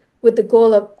designed with the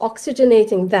goal of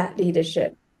oxygenating that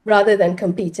leadership rather than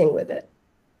competing with it?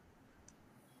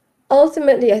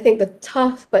 Ultimately, I think the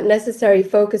tough but necessary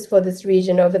focus for this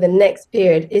region over the next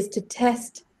period is to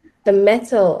test the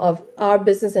mettle of our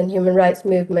business and human rights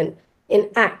movement in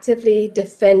actively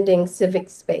defending civic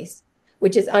space,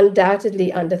 which is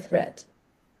undoubtedly under threat.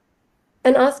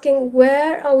 And asking,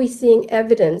 where are we seeing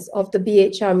evidence of the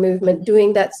BHR movement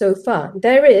doing that so far?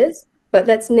 There is, but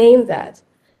let's name that.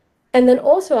 And then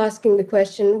also asking the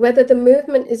question whether the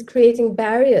movement is creating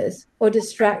barriers or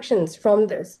distractions from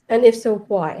this, and if so,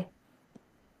 why?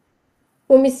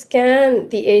 When we scan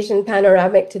the Asian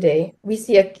panoramic today, we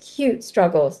see acute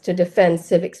struggles to defend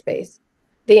civic space.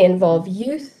 They involve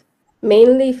youth,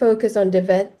 mainly focused on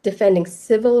defending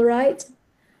civil rights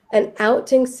and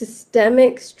outing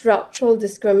systemic structural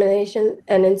discrimination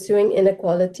and ensuing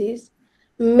inequalities,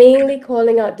 mainly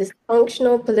calling out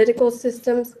dysfunctional political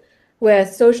systems where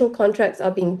social contracts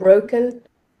are being broken.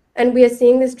 And we are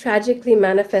seeing this tragically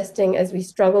manifesting as we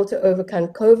struggle to overcome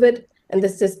COVID and the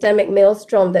systemic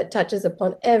maelstrom that touches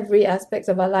upon every aspect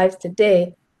of our lives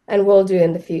today and will do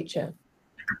in the future.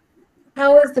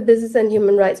 How is the business and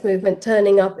human rights movement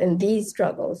turning up in these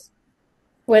struggles?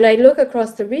 When I look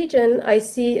across the region, I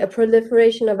see a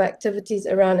proliferation of activities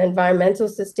around environmental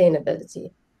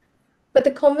sustainability. But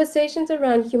the conversations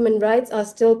around human rights are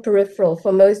still peripheral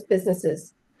for most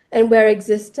businesses, and where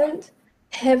existent,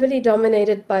 heavily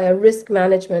dominated by a risk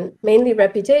management, mainly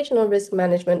reputational risk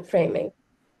management framing.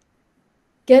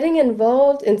 Getting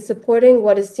involved in supporting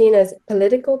what is seen as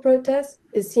political protest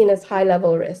is seen as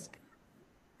high-level risk.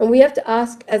 And we have to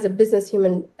ask, as a business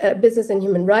and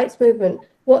human rights movement,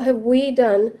 what have we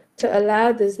done to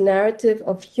allow this narrative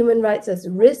of human rights as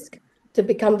risk to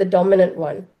become the dominant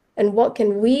one? And what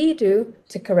can we do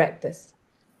to correct this?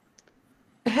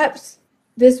 Perhaps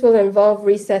this will involve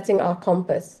resetting our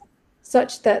compass,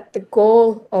 such that the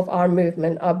goal of our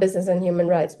movement, our business and human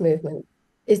rights movement,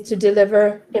 is to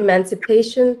deliver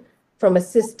emancipation from a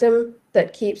system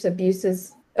that keeps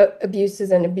abuses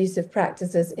and abusive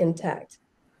practices intact.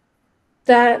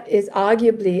 That is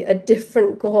arguably a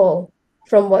different goal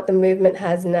from what the movement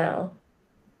has now,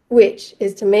 which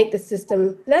is to make the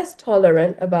system less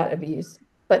tolerant about abuse,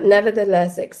 but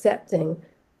nevertheless accepting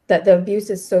that the abuse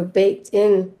is so baked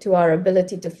into our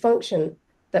ability to function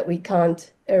that we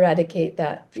can't eradicate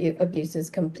that abuses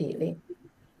completely.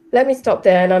 Let me stop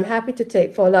there, and I'm happy to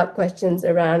take follow-up questions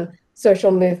around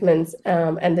social movements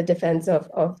and the defense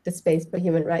of the space for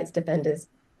human rights defenders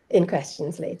in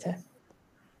questions later.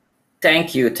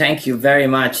 Thank you very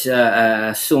much,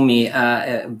 Sumi.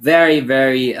 Very,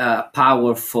 very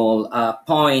powerful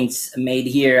points made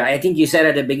here. I think you said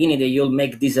at the beginning that you'll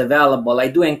make this available. I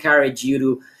do encourage you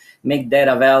to make that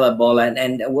available,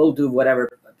 and we'll do whatever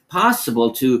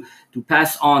possible to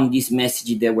pass on these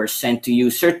messages that were sent to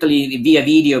you, certainly via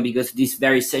video, because this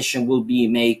very session will be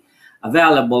made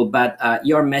available. But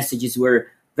your messages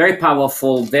were very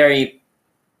powerful, very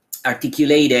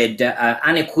articulated,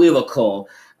 unequivocal.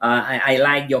 I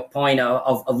like your point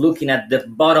of looking at the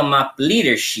bottom-up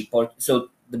leadership, so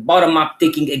the bottom-up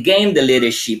taking again the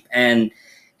leadership and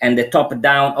the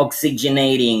top-down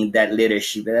oxygenating that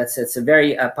leadership. That's a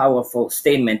very powerful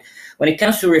statement. When it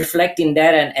comes to reflecting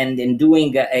that and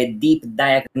doing a deep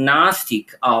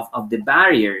diagnostic of the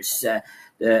barriers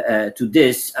to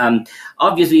this,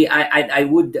 obviously I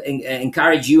would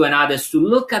encourage you and others to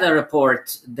look at a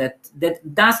report that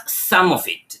does some of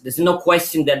it. There's no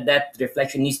question that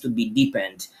reflection needs to be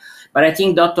deepened. But I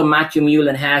think Dr. Matthew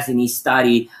Mullen has in his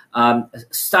study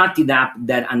started up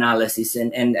that analysis,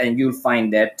 and you'll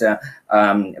find that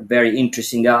very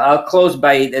interesting. I'll close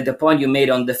by the point you made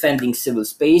on defending civil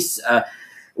space.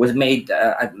 Was made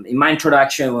in my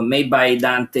introduction, was made by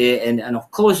Dante, and of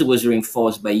course it was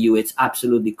reinforced by you. It's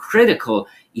absolutely critical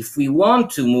if we want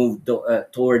to move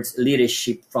towards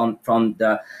leadership from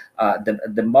the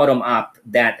bottom up,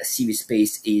 that civil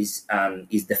space is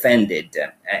defended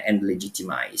and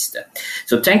legitimized.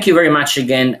 So thank you very much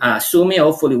again, Sumi.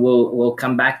 Hopefully we'll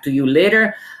come back to you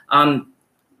later.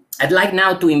 I'd like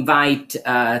now to invite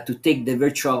to take the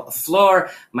virtual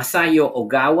floor Masayo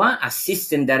Ogawa,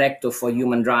 Assistant Director for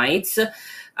Human Rights,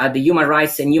 the Human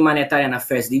Rights and Humanitarian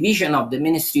Affairs Division of the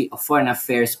Ministry of Foreign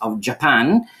Affairs of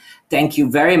Japan. Thank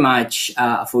you very much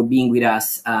for being with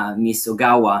us, Ms.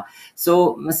 Ogawa.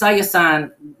 So,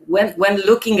 Masayo-san, when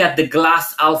looking at the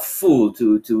glass half full,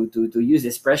 to use the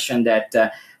expression that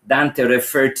Dante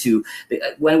referred to,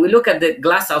 when we look at the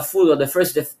glass half full of the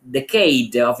first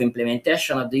decade of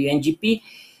implementation of the UNGP,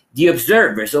 the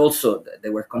observers also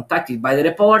that were contacted by the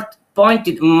report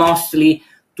pointed mostly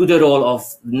to the role of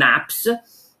NAPs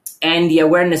and the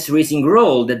awareness-raising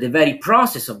role that the very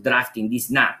process of drafting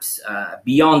these NAPs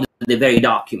beyond the very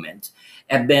document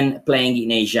have been playing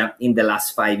in Asia in the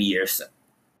last 5 years.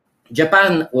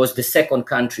 Japan was the second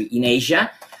country in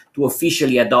Asia to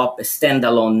officially adopt a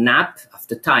standalone NAP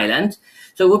after Thailand.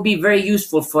 So it would be very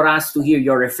useful for us to hear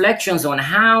your reflections on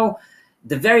how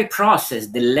the very process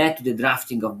that led to the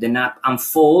drafting of the NAP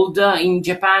unfold in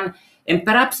Japan, and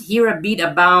perhaps hear a bit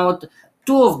about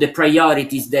two of the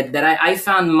priorities that I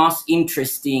found most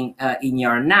interesting in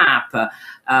your NAP,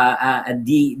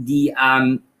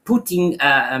 putting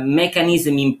a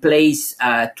mechanism in place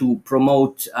to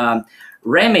promote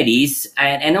remedies,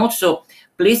 and also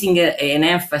placing an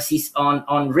emphasis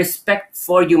on respect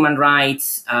for human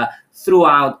rights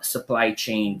throughout supply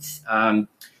chains.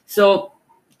 So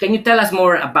can you tell us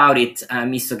more about it,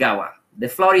 Ms. Ogawa? The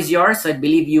floor is yours. I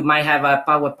believe you might have a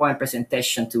PowerPoint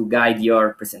presentation to guide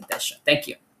your presentation. Thank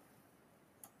you.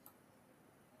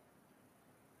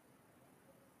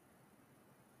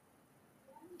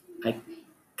 I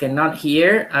cannot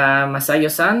hear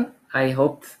Masayo-san. I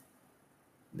hope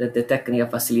that the technical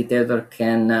facilitator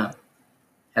can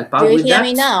help out with that. Do you hear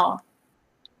me now?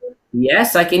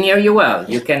 Yes, I can hear you well.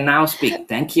 You can now speak.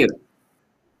 Thank you.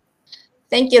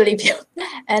 Thank you, Livio.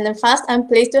 And first, I'm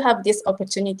pleased to have this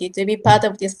opportunity to be part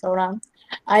of this forum.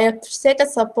 I appreciate the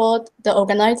support the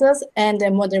organizers and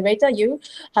the moderator you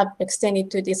have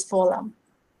extended to this forum.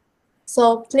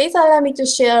 So please allow me to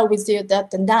share with you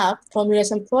that the NAP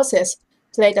formulation process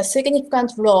played a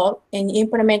significant role in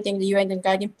implementing the UN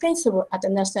guiding principle at the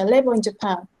national level in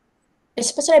Japan,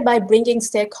 especially by bringing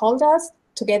stakeholders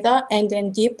together and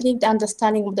then deepening the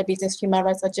understanding of the business human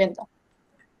rights agenda.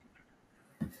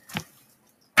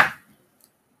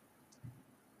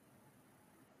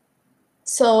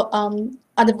 So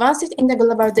advances in the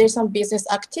globalization business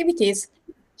activities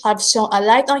have shone a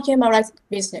light on human rights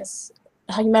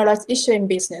issue in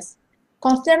business.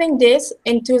 Considering this,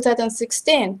 in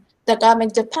 2016, the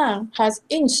government of Japan has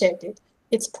initiated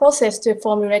its process to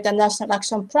formulate a national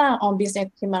action plan on business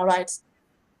human rights.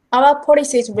 Our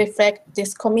policies reflect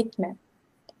this commitment.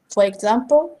 For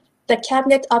example, the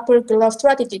Cabinet approved Growth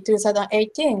Strategy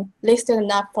 2018 listed the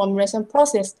NAP formulation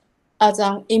process as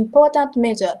an important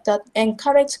measure that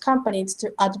encourages companies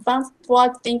to advance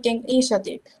forward-thinking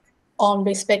initiatives on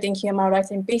respecting human rights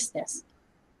in business.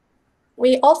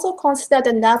 We also consider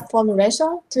the NAP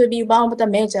formulation to be one of the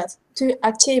measures to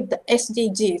achieve the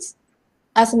SDGs.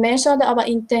 As mentioned, our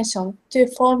intention to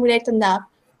formulate the NAP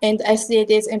and the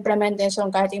SDGs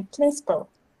implementation guiding principle.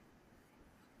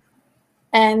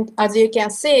 And as you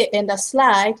can see in the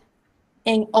slide,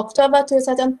 in October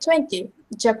 2020,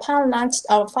 Japan launched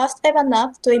our first ever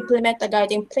NAP to implement the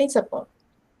guiding principle.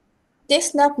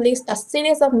 This NAP lists a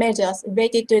series of measures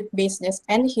related to business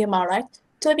and human rights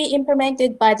to be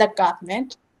implemented by the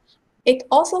government. It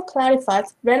also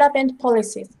clarifies relevant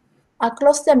policies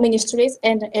across the ministries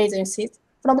and agencies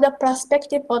from the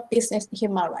perspective of business and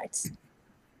human rights.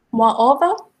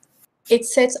 Moreover, it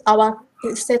sets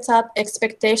up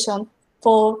expectations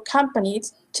for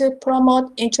companies to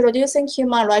promote introducing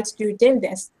human rights due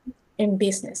diligence in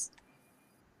business.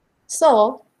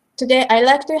 So today I'd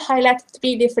like to highlight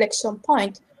 3 reflection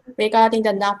points regarding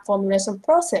the NAP formulation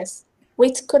process,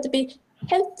 which could be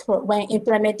helpful when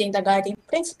implementing the guiding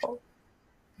principle.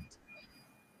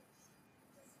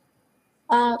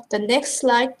 The next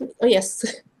slide, oh yes,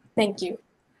 thank you.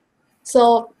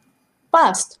 So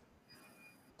first,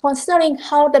 considering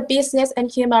how the business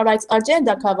and human rights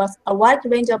agenda covers a wide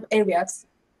range of areas,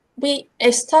 we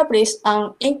established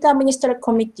an interministerial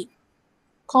committee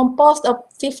composed of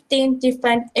 15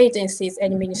 different agencies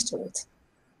and ministries.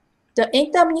 The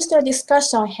interministerial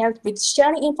discussion helped with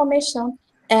sharing information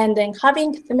and then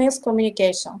having seamless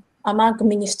communication among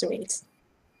ministries.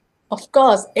 Of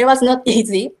course, it was not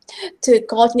easy to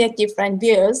coordinate different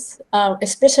views,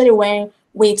 especially when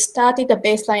we started the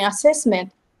baseline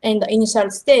assessment in the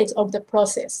initial stage of the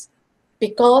process,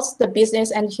 because the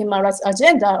business and human rights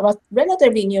agenda was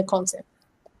relatively new concept.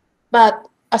 But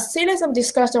a series of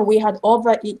discussions we had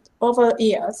over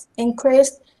years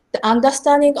increased the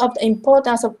understanding of the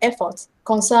importance of efforts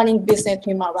concerning business and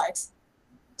human rights.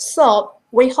 So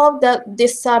we hope that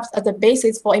this serves as a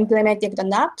basis for implementing the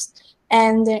NAPs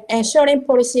and ensuring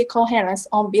policy coherence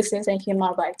on business and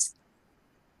human rights.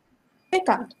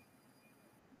 Second,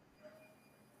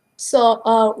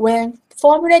 so when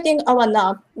formulating our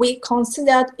NAP, we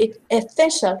considered it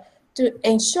essential to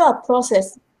ensure a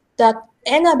process that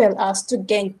enables us to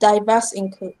gain diverse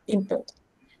input,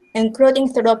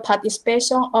 including through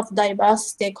participation of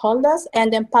diverse stakeholders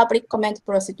and then public comment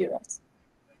procedures.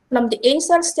 From the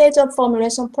initial stage of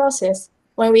formulation process,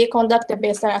 when we conduct the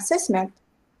baseline assessment,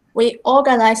 we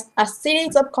organized a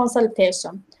series of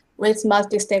consultations with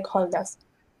multi-stakeholders.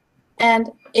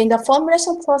 And in the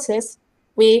formulation process,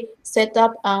 we set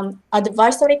up an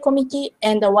advisory committee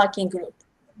and a working group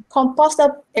composed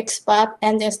of experts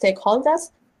and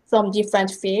stakeholders from different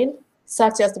fields,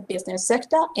 such as the business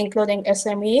sector, including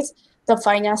SMEs, the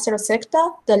financial sector,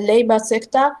 the labor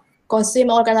sector,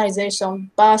 consumer organization,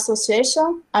 bar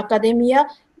association, academia,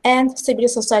 and civil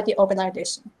society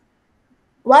organization.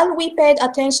 While we paid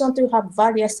attention to have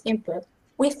various input,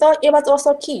 we thought it was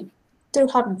also key to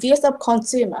have views of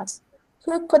consumers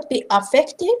who could be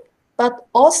affected, but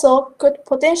also could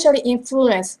potentially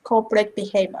influence corporate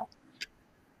behavior.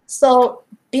 So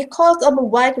because of a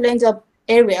wide range of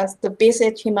areas the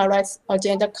basic human rights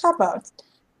agenda covers,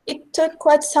 it took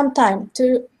quite some time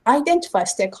to identify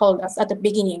stakeholders at the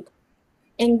beginning.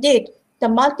 Indeed, the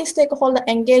multi-stakeholder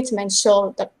engagement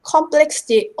showed the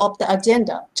complexity of the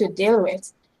agenda to deal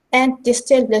with and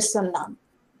distill lessons learned.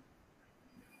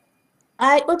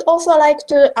 I would also like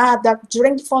to add that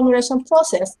during the formulation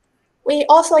process, we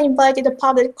also invited the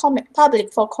public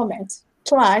for comment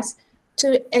twice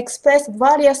to express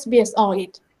various views on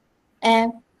it.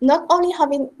 And not only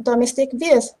having domestic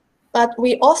views, but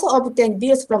we also obtained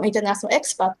views from international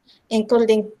experts,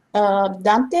 including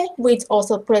Dante, who is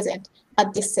also present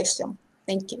at this session.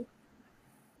 Thank you.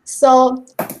 So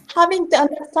having the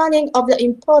understanding of the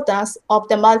importance of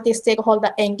the multi-stakeholder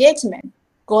engagement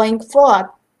going forward,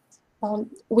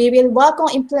 we will work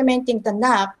on implementing the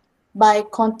NAP by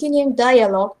continuing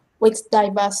dialogue with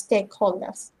diverse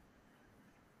stakeholders.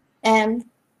 And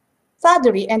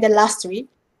thirdly, and lastly,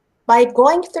 by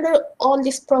going through all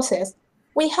this process,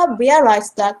 we have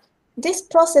realized that this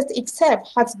process itself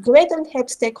has greatly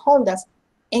helped stakeholders,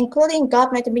 including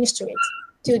government ministries,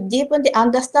 to deepen the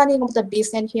understanding of the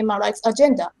business and human rights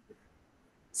agenda.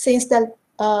 Since the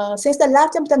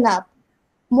last of the NAP,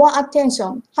 more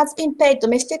attention has been paid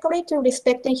domestically to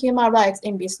respecting human rights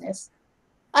in business.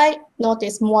 I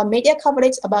noticed more media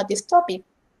coverage about this topic,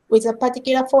 with a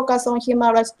particular focus on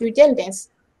human rights due diligence.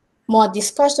 More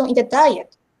discussion in the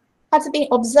Diet has been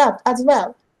observed as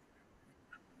well.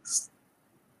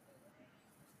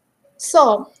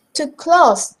 So, to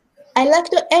close, I'd like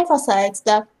to emphasize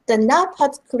that the NAP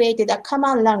has created a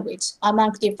common language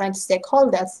among different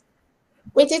stakeholders,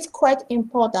 which is quite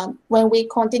important when we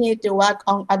continue to work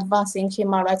on advancing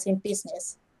human rights in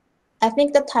business. I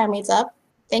think the time is up.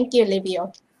 Thank you,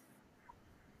 Livio.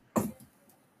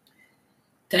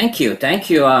 Thank you,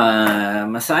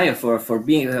 Masayo, for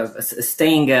being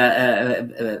staying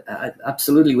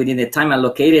absolutely within the time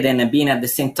allocated and being at the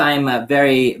same time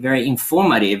very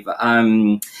informative.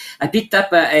 I picked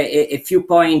up a few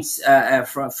points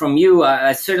from you.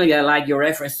 Certainly, I like your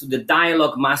reference to the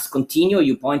dialogue must continue.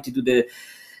 You pointed to the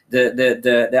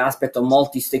aspect of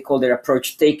multi-stakeholder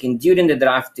approach taken during the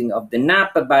drafting of the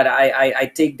NAP, but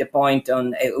I take the point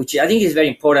on, which I think is very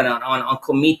important, on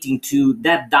committing to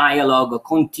that dialogue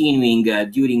continuing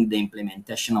during the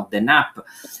implementation of the NAP.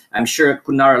 I'm sure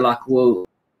Kunaralak will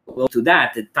to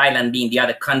that, Thailand being the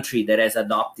other country that has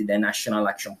adopted a national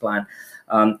action plan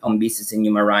on business and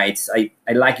human rights. I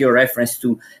like your reference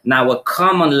to now a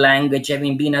common language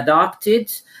having been adopted.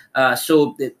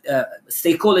 So the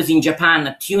stakeholders in Japan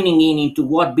are tuning in into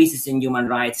what business and human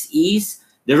rights is.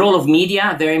 The role of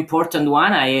media, very important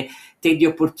one. I take the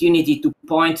opportunity to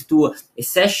point to a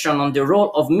session on the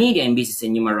role of media in business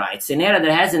and human rights, an area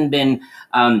that hasn't been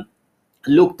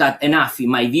looked at enough, in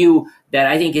my view, that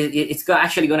I think it's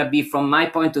actually going to be, from my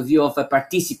point of view of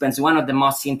participants, one of the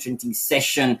most interesting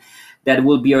sessions that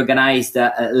will be organized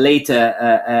later,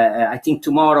 I think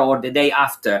tomorrow or the day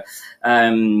after.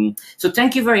 So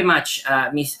thank you very much,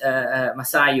 Ms.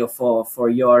 Masayo,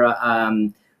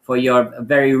 for your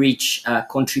very rich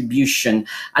contribution.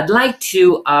 I'd like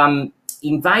to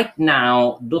invite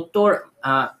now Dr.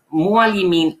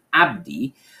 Mualimin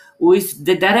Abdi, who is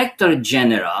the Director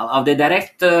General of the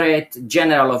Directorate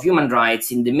General of Human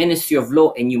Rights in the Ministry of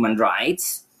Law and Human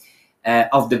Rights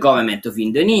of the government of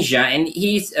Indonesia. And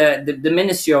he's the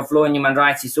Ministry of Law and Human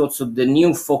Rights is also the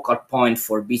new focal point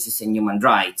for business and human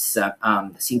rights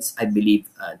since, I believe,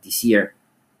 this year.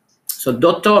 So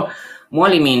Dr.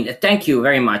 Mualimin, thank you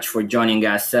very much for joining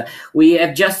us. We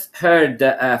have just heard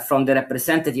from the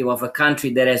representative of a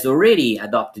country that has already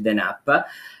adopted an app.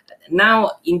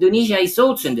 Now, Indonesia is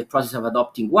also in the process of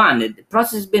adopting one. The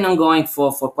process has been ongoing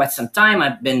for quite some time.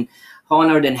 I've been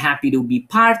honored and happy to be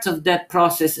part of that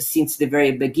process since the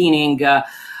very beginning.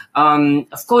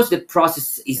 Of course, the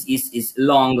process is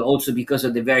long also because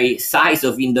of the very size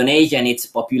of Indonesia and its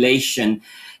population,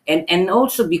 and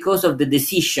also because of the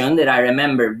decision that I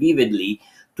remember vividly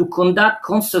to conduct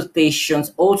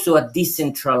consultations also at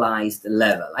decentralized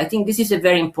level. I think this is a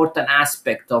very important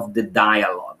aspect of the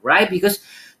dialogue, right? Because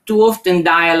too often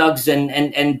dialogues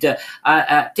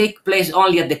take place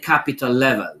only at the capital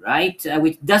level, right?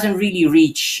 Which doesn't really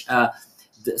reach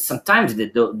sometimes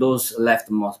those left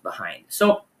most behind.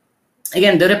 So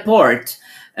again, the report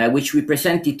which we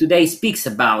presented today speaks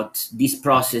about this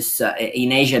process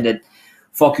in Asia that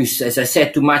focus, as I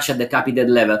said, too much at the capital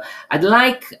level. I'd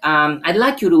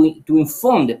like you to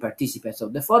inform the participants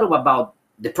of the forum about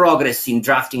the progress in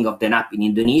drafting of the NAP in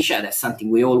Indonesia. That's something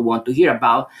we all want to hear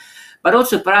about. But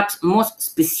also, perhaps most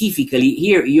specifically,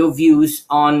 hear your views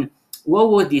on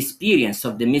what was the experience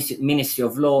of the Ministry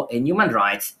of Law and Human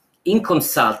Rights in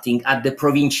consulting at the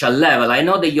provincial level. I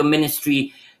know that your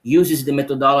ministry uses the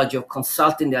methodology of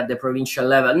consulting at the provincial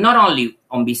level, not only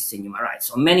on business and human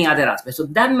rights, on many other aspects. So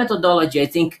that methodology, I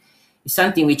think, is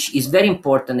something which is very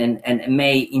important and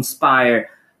may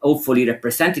inspire, hopefully,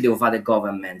 representatives of other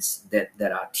governments that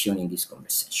are tuning this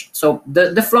conversation. So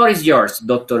the floor is yours,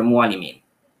 Dr. Mualimin.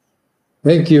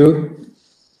 Thank you.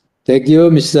 Thank you,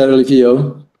 Mr.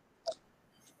 Livio.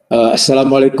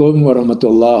 Assalamualaikum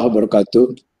warahmatullahi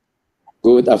wabarakatuh.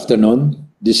 Good afternoon,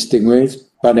 distinguished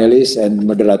panelists and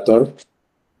moderator.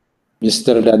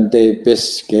 Mr. Dante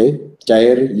Pesce,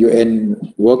 Chair, UN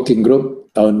Working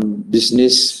Group on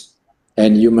Business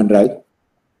and Human Rights.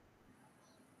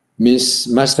 Ms.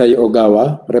 Masayo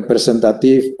Ogawa,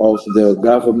 representative of the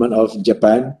Government of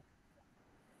Japan.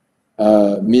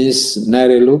 Ms.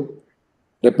 Narelu,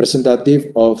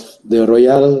 representative of the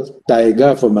Royal Thai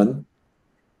Government.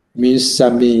 Ms.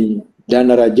 Sami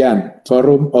Danarajan,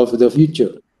 Forum of the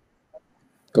Future.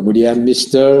 Kemudian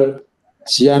Mr.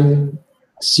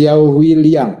 Xiaohui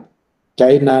Liang,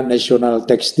 China National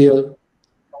Textile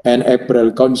and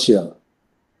Apparel Council.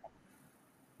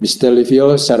 Mr.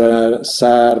 Livio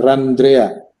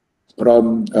Sarandrea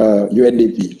from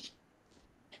UNDP.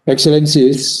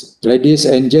 Excellencies, ladies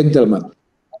and gentlemen,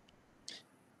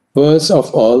 first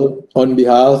of all, on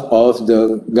behalf of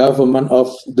the government of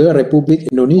the Republic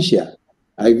Indonesia,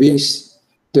 I wish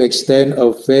to extend a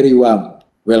very warm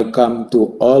welcome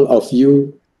to all of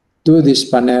you to this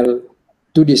panel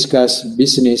to discuss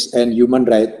business and human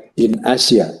rights in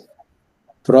Asia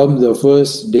from the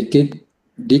first decade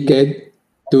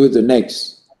to the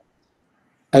next.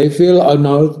 I feel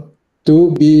honored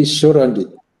to be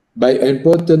surrounded by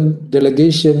important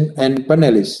delegation and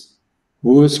panelists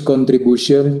whose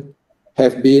contributions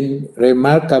have been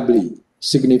remarkably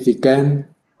significant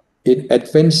in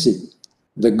advancing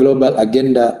the global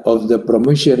agenda of the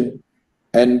promotion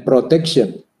and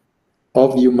protection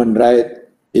of human rights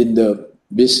in the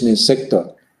business sector.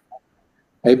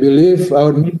 I believe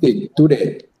our meeting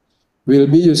today will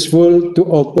be useful to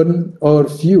open our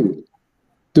view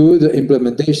to the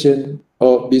implementation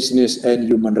of business and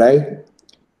human rights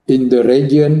in the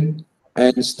region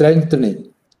and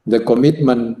strengthening the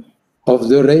commitment of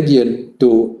the region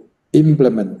to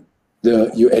implement the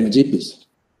UNGPs.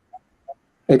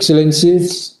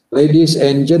 Excellencies, ladies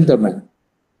and gentlemen,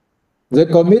 the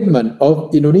commitment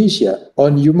of Indonesia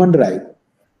on human rights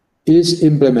is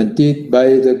implemented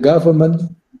by the government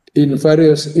in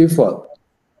various efforts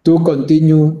to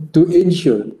continue to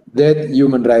ensure that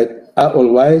human rights are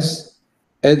always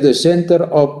at the center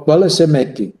of policy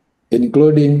making,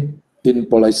 including in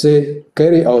policy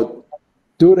carried out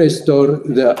to restore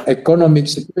the economic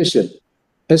situation,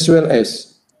 as well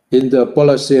as in the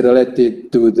policy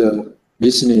related to the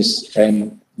business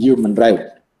and human rights.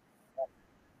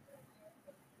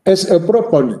 As a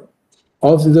proponent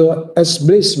of the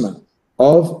establishment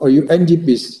of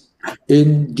UNGPs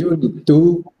in June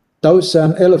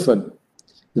 2011,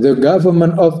 the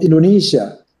government of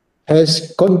Indonesia has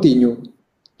continued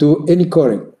to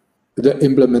encourage the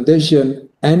implementation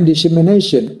and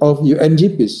dissemination of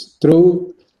UNGPs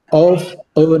through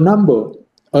a number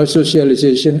of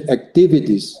socialization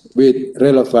activities with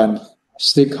relevant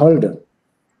stakeholders.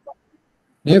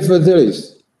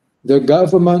 Nevertheless, the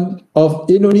government of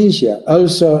Indonesia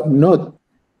also notes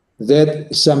that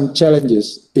some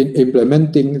challenges in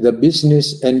implementing the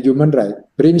business and human rights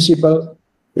principle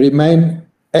remain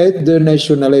at the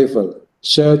national level,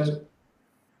 such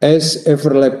as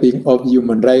overlapping of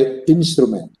human rights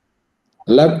instruments,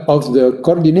 lack of the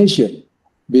coordination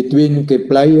between key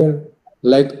players,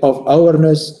 lack of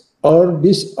awareness on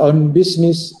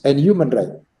business and human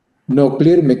rights, no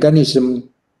clear mechanism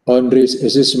on risk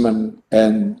assessment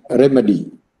and remedy.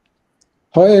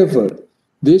 However,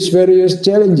 these various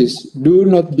challenges do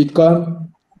not become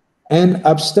an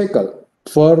obstacle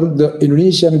for the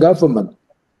Indonesian government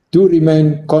to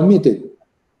remain committed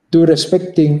to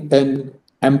respecting and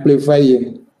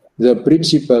amplifying the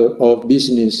principle of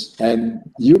business and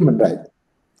human rights.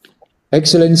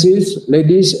 Excellencies,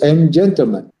 ladies and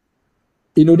gentlemen,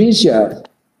 Indonesia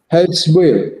has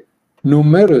built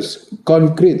numerous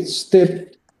concrete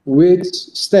steps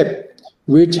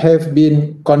which have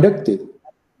been conducted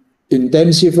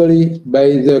intensively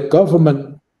by the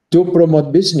government to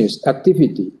promote business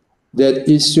activity that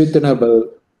is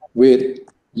sustainable with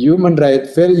human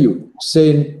rights value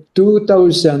since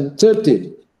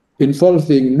 2013,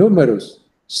 involving numerous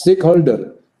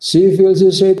stakeholders, civil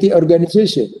society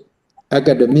organizations,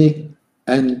 academic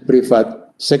and private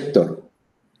sector.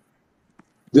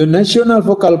 The national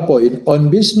focal point on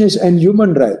business and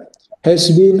human rights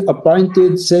has been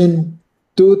appointed since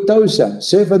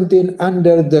 2017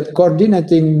 under the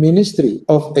Coordinating Ministry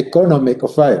of Economic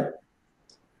Affairs,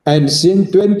 and since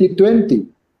 2020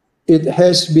 it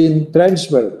has been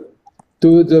transferred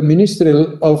to the Ministry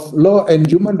of Law and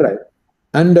Human Rights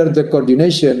under the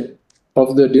coordination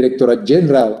of the Directorate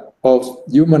General of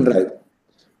Human Rights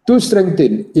to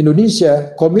strengthen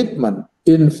Indonesia's commitment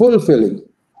in fulfilling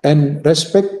and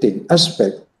respecting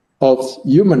aspects of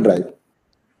human rights.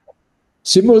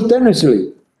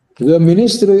 Simultaneously, the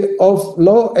Ministry of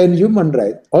Law and Human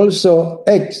Rights also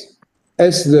acts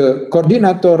as the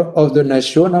coordinator of the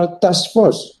National Task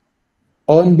Force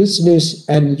on Business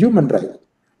and Human Rights,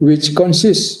 which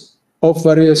consists of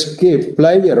various key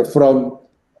players from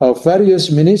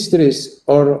various ministries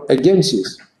or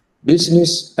agencies,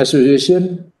 business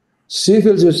associations,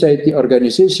 civil society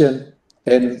organizations,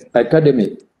 and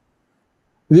academic.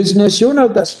 This National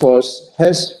Task Force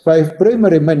has 5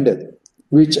 primary mandates,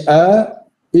 which are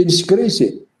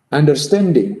increasing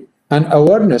understanding and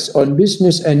awareness on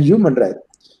business and human rights,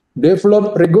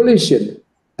 develop regulation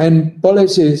and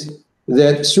policies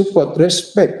that support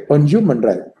respect on human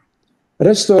rights,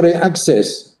 restoring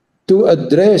access to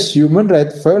address human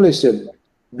rights violations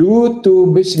due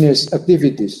to business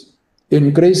activities,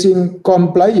 increasing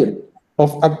compliance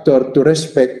of actors to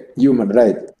respect human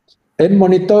rights, and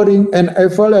monitoring and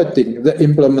evaluating the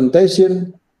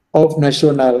implementation of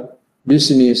national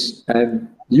business and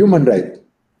human rights.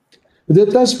 The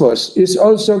task force is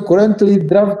also currently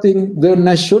drafting the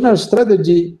national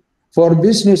strategy for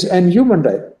business and human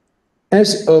rights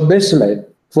as a baseline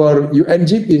for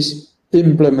UNGP's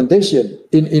implementation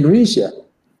in Indonesia.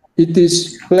 It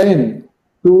is planned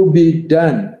to be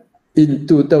done in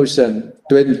 2021.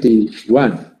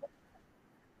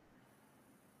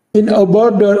 In a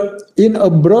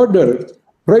broader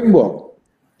framework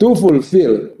to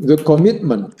fulfill the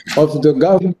commitment of the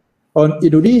government on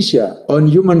Indonesia on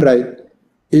human rights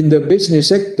in the business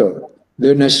sector,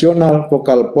 the National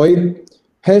Focal Point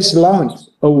has launched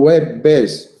a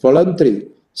web-based voluntary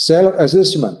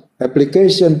self-assessment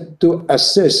application to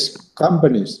assess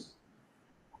companies'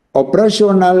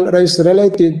 operational rights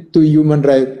related to human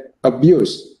rights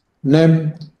abuse,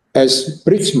 named as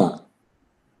PRISMA.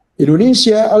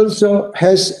 Indonesia also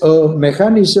has a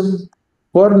mechanism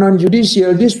for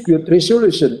non-judicial dispute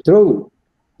resolution through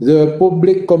the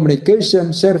Public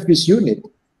Communication Service Unit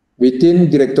within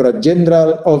Directorate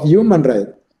General of Human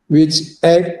Rights, which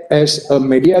acts as a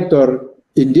mediator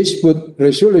in dispute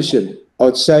resolution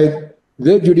outside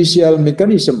the judicial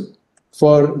mechanism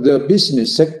for the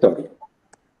business sector.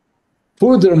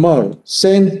 Furthermore,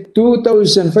 since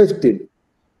 2015,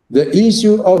 the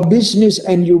issue of business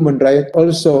and human rights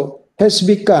also has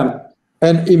become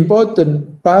an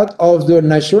important part of the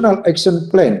National Action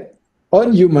Plan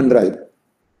on Human Rights.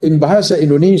 In Bahasa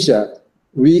Indonesia,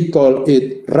 we call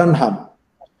it RANHAM.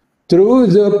 Through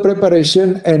the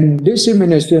preparation and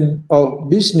dissemination of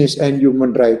business and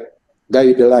human rights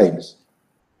guidelines.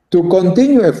 To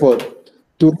continue effort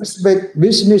to respect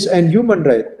business and human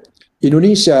rights,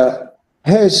 Indonesia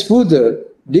has further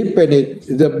deepened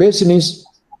the business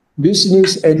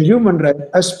and human rights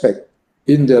aspect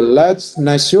in the large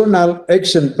National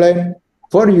Action Plan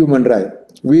for Human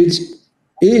Rights, which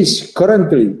is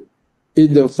currently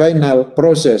in the final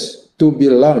process to be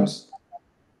launched,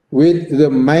 with the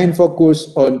main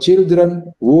focus on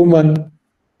children, women,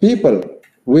 people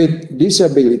with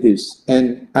disabilities,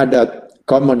 and adat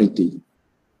community.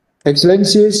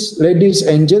 Excellencies, ladies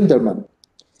and gentlemen,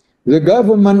 the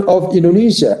government of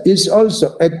Indonesia is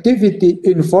also actively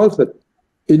involved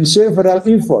in several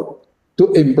efforts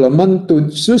to implement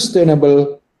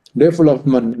sustainable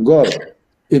development goals,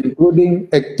 including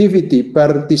activity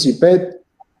participate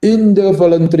in the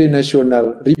voluntary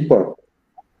national report.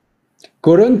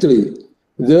 Currently,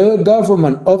 the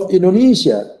government of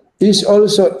Indonesia is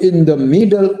also in the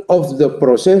middle of the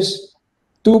process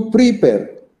to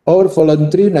prepare our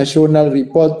voluntary national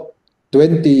report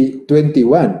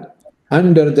 2021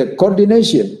 under the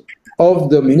coordination of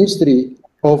the Ministry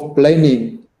of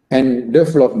Planning and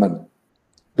Development.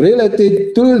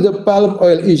 Related to the palm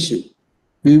oil issue,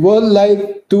 we would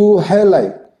like to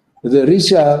highlight the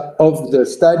result of the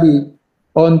study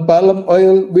on palm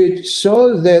oil, which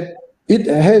shows that it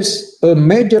has a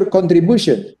major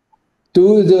contribution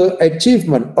to the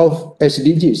achievement of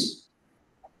SDGs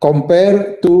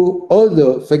compared to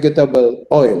other vegetable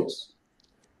oils.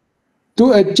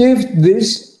 To achieve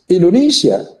this,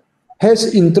 Indonesia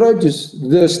has introduced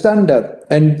the standard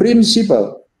and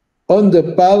principle on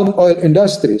the palm oil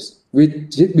industries,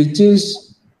 which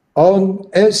is known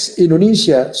as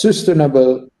Indonesia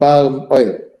Sustainable Palm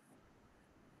Oil,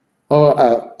 or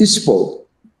ISPO.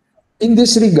 In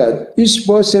this regard,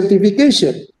 ISPO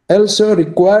certification also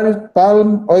requires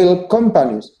palm oil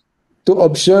companies to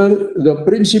observe the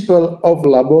principle of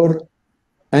labor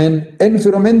and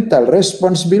environmental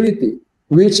responsibility,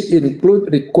 which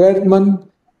include requirement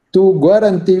to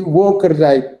guarantee worker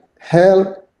right,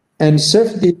 health, and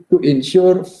safety to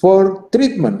ensure fair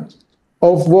treatment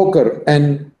of worker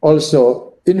and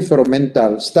also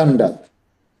environmental standard.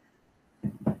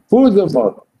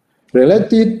 Furthermore,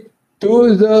 related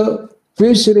to the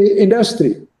fishery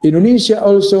industry, Indonesia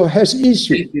also has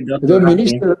issued the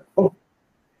Minister of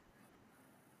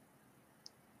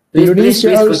Please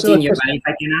continue, but if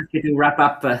I can ask you to wrap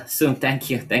up soon. Thank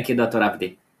you. Thank you, Dr.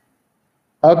 Abdi.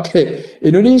 Okay.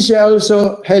 Indonesia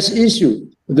also has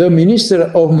issued the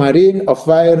Minister of Marine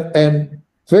Affairs and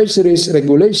Fisheries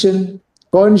Regulation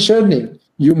concerning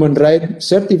human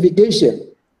rights certification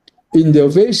in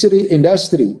the fishery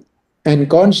industry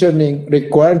and concerning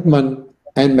requirement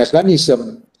and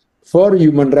mechanism for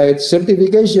human rights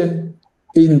certification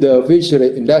in the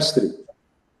fishery industry.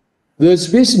 Thus,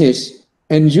 business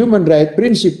and human rights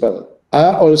principles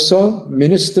are also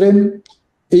mainstreamed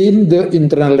in the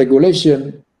internal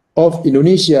regulation of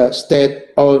Indonesia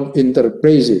state-owned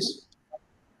enterprises.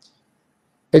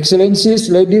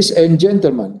 Excellencies, ladies and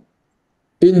gentlemen,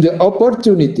 in the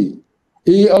opportunity,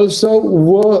 I also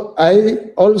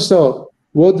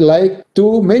would like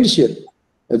to mention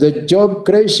the job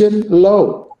creation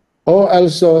law, or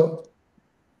also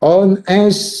known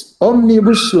as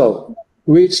Omnibus Law,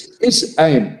 which is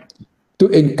aimed to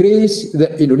increase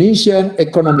the Indonesian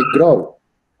economic growth,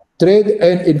 trade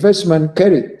and investment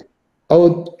carried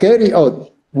out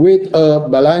with a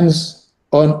balance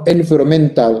on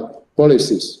environmental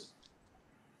policies.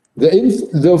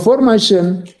 The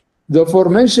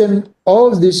formation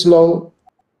of this law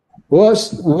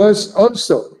was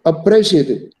also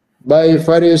appreciated by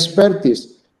various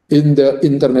parties in the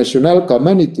international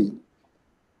community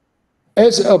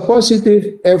as a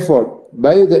positive effort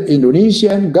by the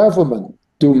Indonesian government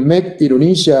to make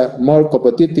Indonesia more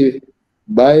competitive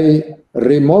by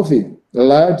removing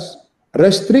large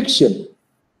restrictions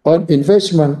on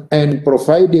investment and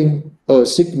providing a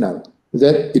signal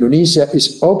that Indonesia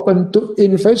is open to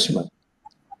investment,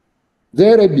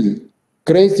 thereby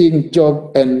creating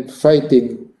jobs and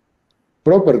fighting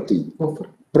poverty.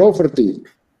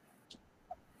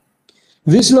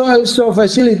 This law also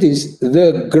facilitates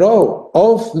the growth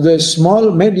of the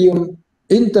small medium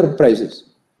enterprises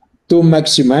to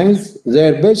maximize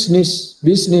their business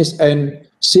and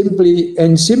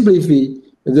simplify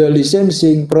the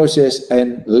licensing process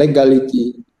and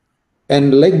legality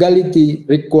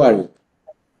required.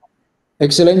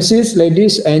 Excellencies,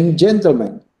 ladies and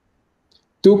gentlemen,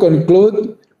 to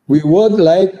conclude, we would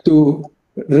like to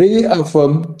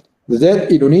reaffirm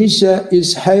that Indonesia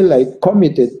is highly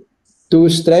committed to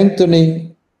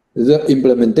strengthening the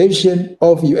implementation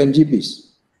of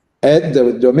UNGPs at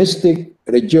the domestic,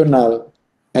 regional,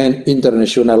 and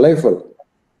international level.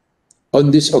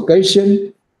 On this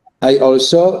occasion, I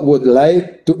also would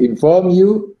like to inform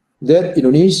you that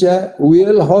Indonesia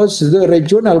will host the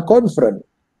regional conference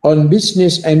on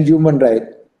business and human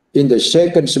rights in the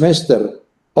second semester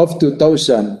of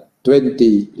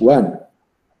 2021.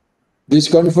 This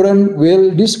conference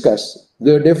will discuss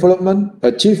the development,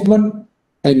 achievement,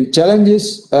 and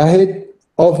challenges ahead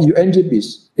of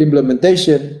UNGP's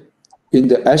implementation in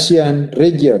the ASEAN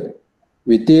region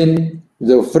within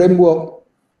the framework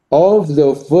of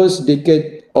the first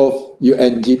decade of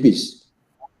UNGPs.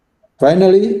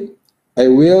 Finally, I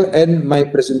will end my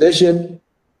presentation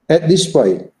at this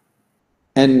point,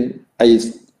 and I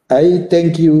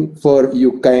thank you for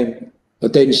your kind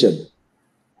attention.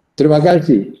 Terima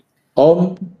kasih.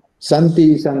 Om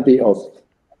Santi Santi Om.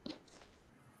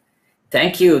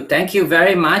 Thank you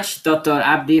very much, Dr.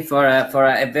 Abdi, for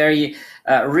a very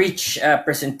rich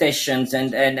presentations,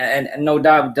 and no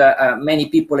doubt many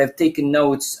people have taken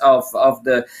notes of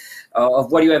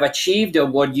what you have achieved, or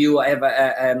what you have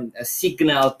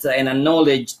signaled and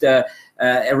acknowledged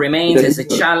remains as a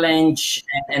challenge,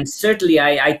 and certainly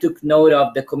I took note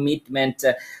of the commitment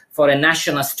for a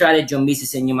national strategy on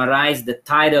business and human rights, the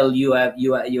title you have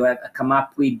come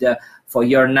up with for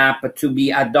your NAP to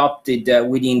be adopted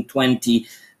within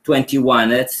 2021.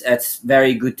 That's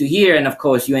very good to hear, and of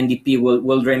course UNDP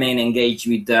will remain engaged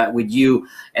with you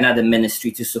and other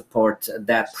ministry to support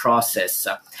that process.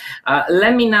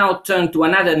 Let me now turn to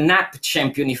another NAP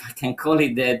champion, if I can call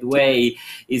it that way.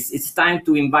 It's time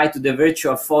to invite to the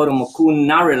virtual forum Kun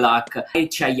Narelak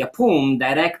Chayapum,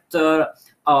 Director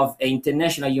of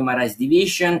International Human Rights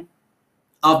Division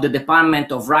of the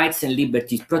Department of Rights and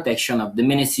Liberties Protection of the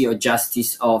Ministry of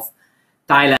Justice of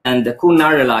Thailand. Kun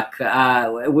Narelak,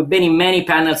 we've been in many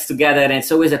panels together, and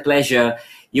it's always a pleasure.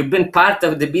 You've been part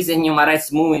of the business and human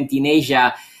rights movement in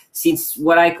Asia since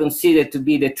what I consider to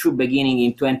be the true beginning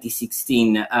in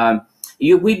 2016.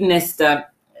 You witnessed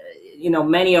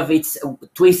many of its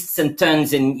twists and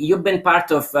turns, and you've been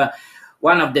part of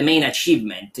one of the main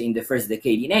achievements in the first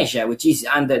decade in Asia, which is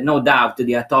under no doubt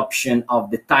the adoption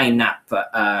of the Thai NAP.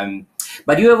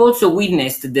 But you have also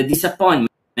witnessed the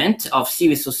disappointment of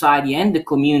civil society and the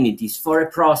communities for a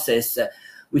process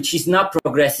which is not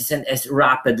progressing as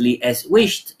rapidly as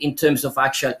wished in terms of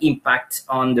actual impact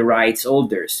on the rights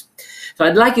holders. So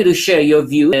I'd like you to share your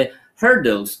view, the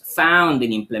hurdles found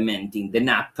in implementing the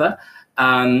NAP,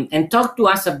 and talk to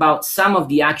us about some of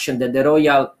the action that the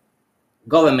Royal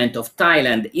Government of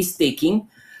Thailand is taking,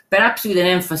 perhaps with an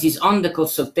emphasis on the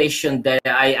consultation that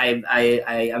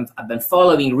I've been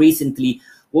following recently,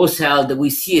 was held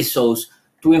with CSOs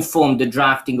to inform the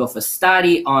drafting of a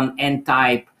study on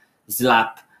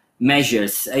anti-SLAPP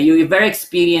measures. You're a very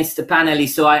experienced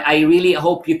panelist, so I really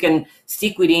hope you can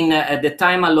stick within the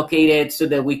time allocated so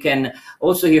that we can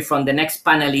also hear from the next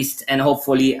panelist, and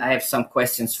hopefully I have some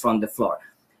questions from the floor.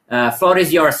 Floor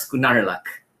is yours, Gunarilak.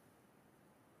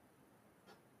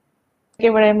 Thank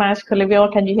you very much,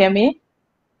 Livio. Can you hear me?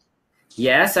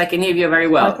 Yes, I can hear you very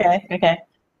well. Okay.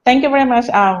 Thank you very much,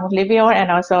 Livio.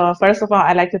 And also, first of all,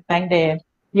 I'd like to thank the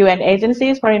UN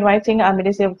agencies for inviting our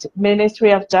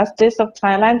Ministry of Justice of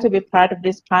Thailand to be part of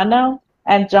this panel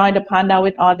and join the panel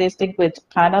with all distinguished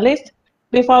panelists.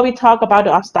 Before we talk about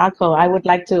the obstacle, I would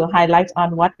like to highlight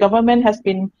on what government has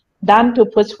been done to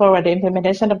push forward the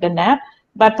implementation of the NAP,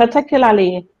 but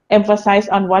particularly emphasize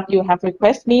on what you have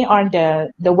requested me on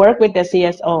the work with the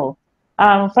CSO.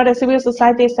 For the civil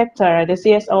society sector, the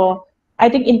CSO, I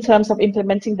think in terms of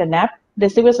implementing the NAP, the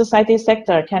civil society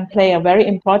sector can play a very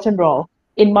important role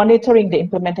in monitoring the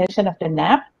implementation of the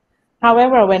NAP.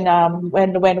 However, when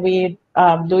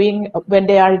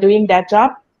they are doing that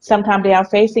job, sometimes they are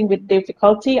facing with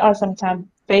difficulty or sometimes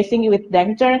facing with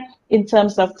danger in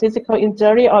terms of physical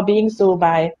injury or being sued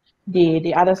by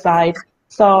the other side.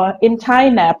 So in Thai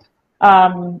NAP,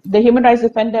 the human rights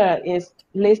defender is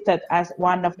listed as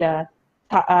one of the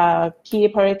key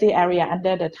priority area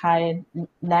under the Thai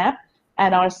NAP,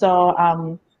 and also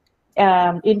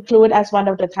include as one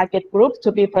of the target groups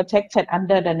to be protected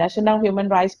under the National Human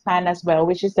Rights Plan as well,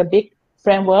 which is the big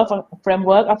framework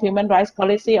of human rights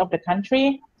policy of the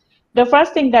country. The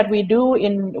first thing that we do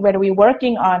when we're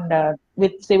working on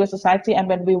with civil society and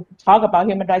when we talk about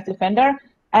human rights defender,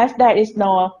 as there is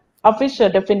no official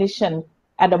definition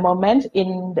at the moment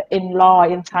in law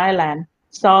in Thailand.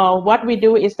 So what we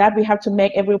do is that we have to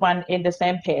make everyone in the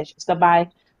same page. So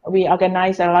we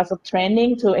organize a lot of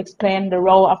training to explain the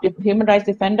role of the human rights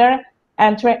defender,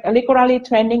 and regularly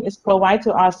training is provided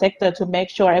to our sector to make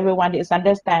sure everyone is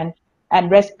understand and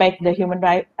respect the human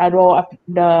right role of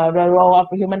the role of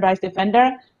the human rights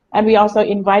defender. And we also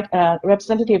invite a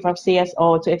representative of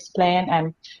CSO to explain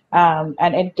and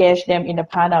engage them in the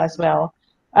panel as well.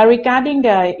 Regarding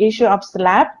the issue of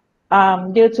SLAPP,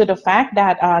 due to the fact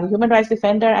that human rights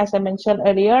defender, as I mentioned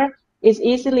earlier, is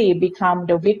easily become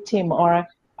the victim or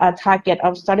a target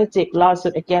of strategic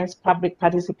lawsuit against public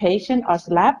participation or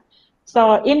SLAPP.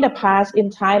 So in the past in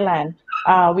Thailand,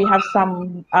 we have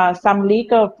some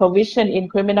legal provision in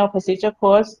criminal procedure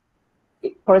code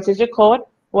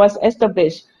was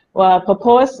established,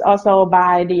 proposed also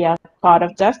by the Court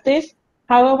of Justice.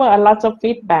 However, there are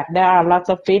lots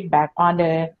of feedback on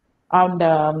the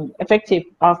effective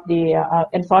of the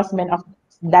enforcement of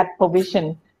that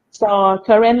provision. So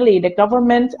currently, the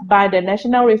government, by the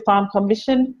National Reform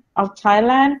Commission of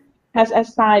Thailand, has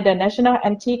assigned the National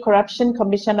Anti-Corruption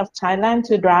Commission of Thailand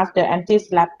to draft the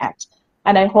Anti-SLAPP Act.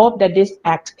 And I hope that this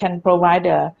act can provide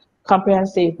a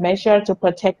comprehensive measure to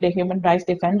protect the human rights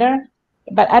defender.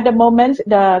 But at the moment,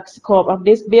 the scope of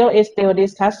this bill is still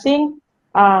discussing.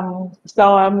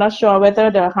 So I'm not sure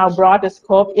whether how broad the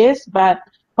scope is, but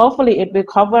hopefully it will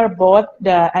cover both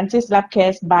the anti-SLAPP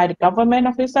case by the government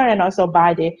officer and also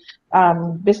by the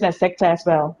business sector as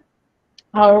well.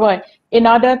 However, in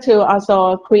order to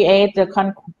also create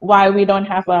while we don't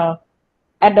have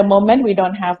at the moment, we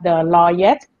don't have the law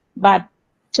yet, but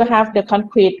to have the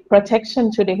concrete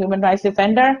protection to the human rights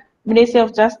defender, Ministry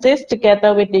of Justice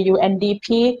together with the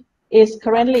UNDP is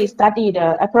currently studying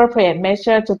the appropriate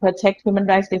measure to protect human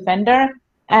rights defender.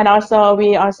 And also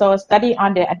we also study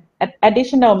on the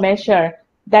additional measure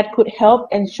that could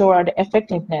help ensure the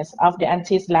effectiveness of the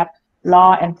anti-SLAPP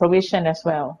law and provision as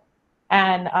well.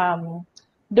 And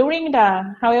during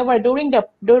the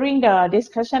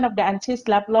discussion of the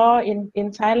anti-SLAPP law in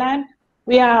Thailand,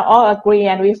 we are all agree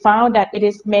and we found that it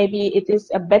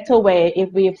is a better way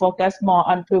if we focus more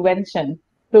on prevention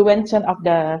of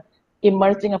the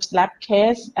emerging of SLAPP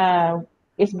case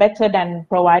is better than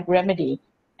provide remedy.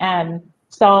 And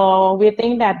so we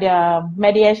think that the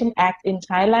Mediation Act in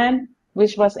Thailand,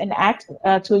 which was enacted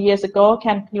 2 years ago,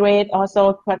 can create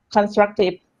also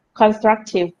constructive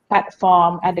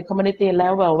platform at the community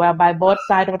level, whereby both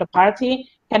sides of the party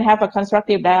can have a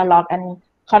constructive dialogue and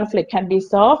conflict can be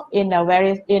solved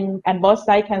and both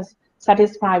sides can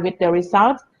satisfy with the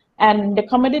results. And the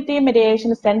Community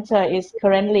Mediation Center is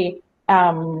currently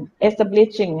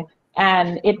establishing,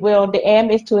 and the aim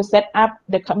is to set up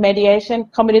the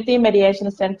community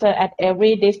mediation center at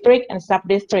every district and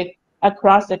sub-district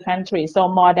across the country. So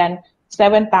more than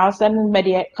 7,000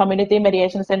 community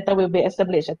mediation center will be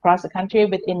established across the country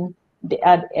within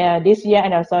this year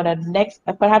and also the next,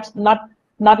 perhaps not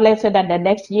later than the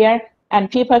next year. And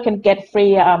people can get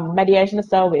free mediation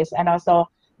service. And also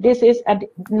this is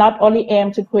not only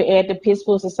aim to create a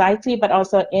peaceful society, but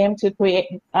also aim to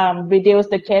reduce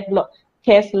the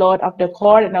caseload of the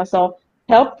court and also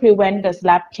help prevent the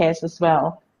SLAPP case as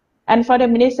well. And for the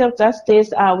Ministry of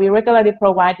Justice, we regularly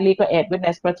provide legal aid,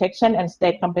 witness protection, and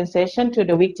state compensation to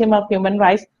the victim of human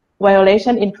rights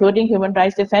violation, including human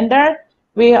rights defender.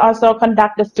 We also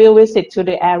conduct a field visit to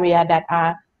the area that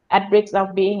are at risk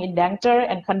of being in danger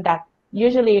and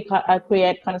usually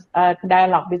create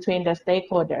dialogue between the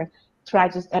stakeholders, try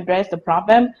to address the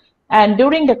problem. And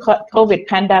during the COVID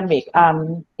pandemic,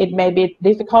 it may be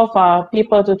difficult for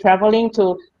people to traveling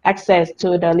to access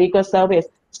to the legal service.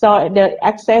 So the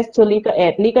access to legal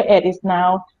aid is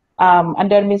now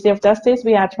under the Ministry of Justice.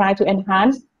 We are trying to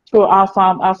enhance through our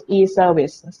form of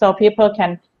e-service, so people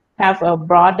can have a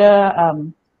broader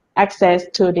access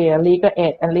to the legal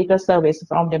aid and legal service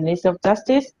from the Ministry of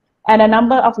Justice. And a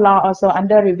number of laws also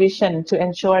under revision to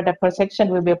ensure that protection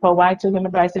will be provided to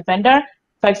human rights defender.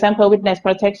 For example, Witness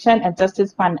Protection and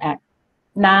Justice Fund Act.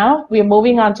 Now we're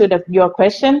moving on to your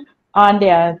question on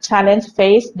the challenge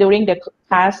faced during the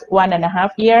past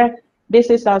 1.5 years. This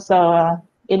is also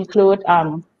include,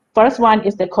 first one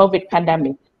is the COVID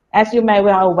pandemic. As you may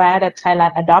well aware that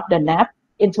Thailand adopted the NAP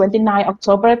in 29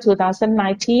 October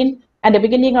 2019, and the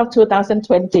beginning of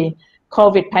 2020,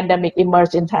 COVID pandemic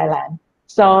emerged in Thailand.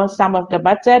 So some of the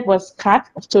budget was cut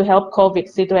to help COVID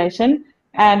situation,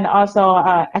 and also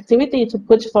activity to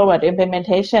push forward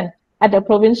implementation at the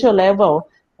provincial level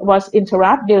was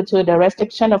interrupted due to the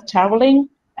restriction of traveling.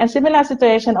 And similar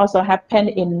situation also happened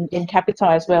in capital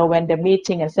as well, when the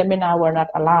meeting and seminar were not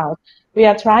allowed. We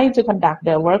are trying to conduct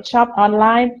the workshop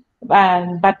online,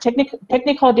 but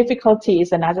technical difficulty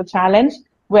is another challenge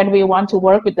when we want to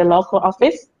work with the local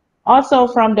office. Also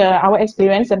from our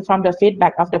experience and from the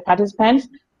feedback of the participants,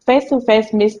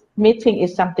 face-to-face meeting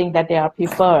is something that they are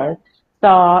preferred.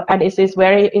 So, and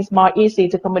it's more easy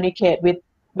to communicate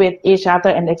with each other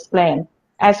and explain.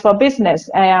 As for business,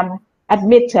 I am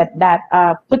admitted that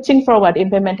putting forward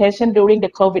implementation during the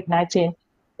COVID-19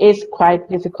 is quite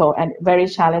difficult and very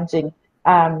challenging,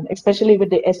 especially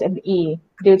with the SME,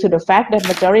 due to the fact that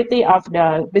majority of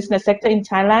the business sector in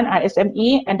Thailand are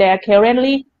SME, and they are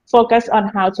currently focused on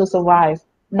how to survive,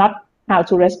 not how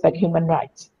to respect human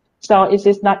rights. So it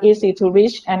is not easy to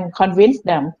reach and convince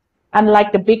them.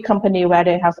 Unlike the big company where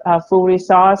they have a full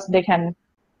resource, they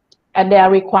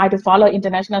are required to follow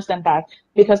international standards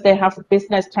because they have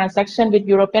business transaction with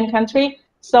European country.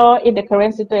 So in the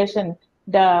current situation,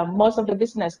 most of the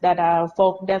business that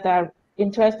are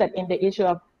interested in the issue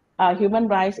of human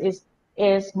rights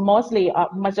is mostly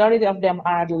majority of them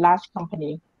are large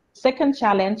company. Second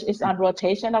challenge is on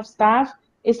rotation of staff.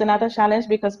 Is another challenge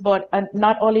because both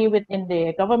not only within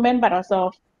the government but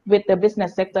also with the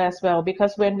business sector as well,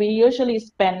 because when we usually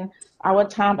spend our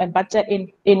time and budget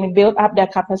in build up their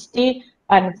capacity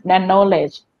and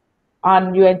knowledge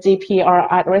on UNGP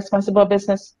or at responsible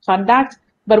business conduct,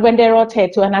 but when they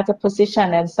rotate to another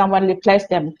position and someone replace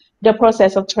them, the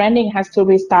process of training has to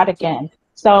restart again.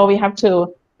 So we have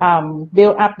to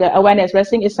build up the awareness.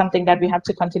 Raising is something that we have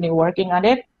to continue working on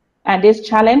it. And this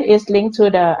challenge is linked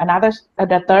to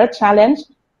the third challenge.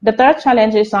 The third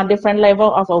challenge is on different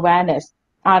level of awareness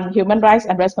on human rights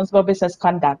and responsible business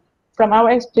conduct. From our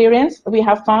experience, we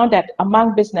have found that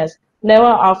among business, level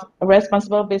of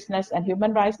responsible business and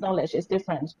human rights knowledge is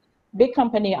different. Big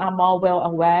companies are more well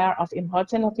aware of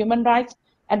importance of human rights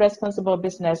and responsible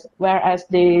business, whereas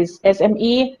these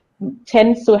SME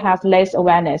tends to have less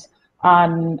awareness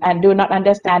and do not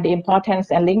understand the importance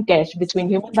and linkage between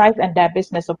human rights and their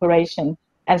business operation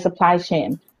and supply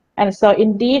chain. And so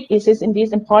indeed, it is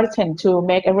indeed important to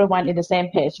make everyone in the same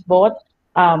page, both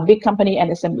big company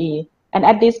and SME. And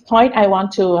at this point, I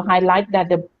want to highlight that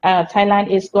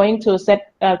Thailand is going to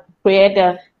create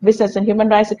a Business and Human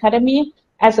Rights Academy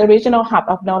as a regional hub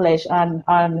of knowledge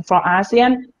for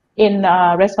ASEAN in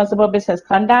responsible business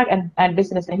conduct and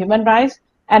business and human rights.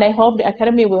 And I hope the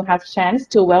Academy will have a chance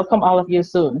to welcome all of you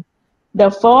soon.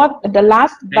 The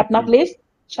last but not least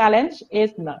challenge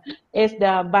is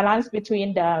the balance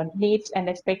between the needs and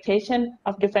expectation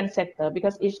of different sectors,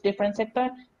 because each different sector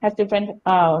has different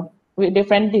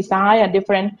desire and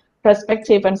different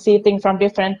perspective and see things from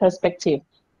different perspective.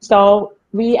 So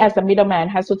we as a middleman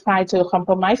has to try to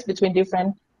compromise between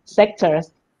different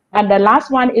sectors. And the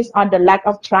last one is on the lack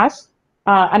of trust.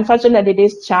 Unfortunately,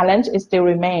 this challenge is still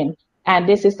remain. And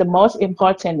this is the most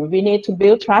important. We need to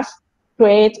build trust,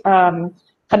 create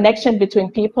connection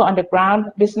between people on the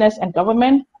ground, business and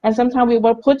government. And sometimes we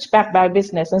were pushed back by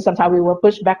business, and sometimes we were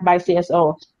pushed back by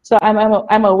CSO. So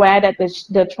I'm aware that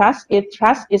the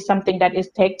trust is something that is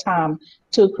take time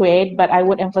to create. But I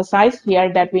would emphasize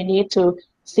here that we need to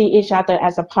see each other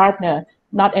as a partner,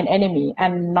 not an enemy,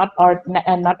 and not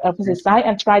opposite side,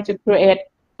 and try to create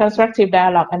constructive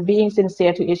dialogue and being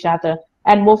sincere to each other.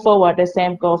 and move forward the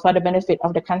same goal for the benefit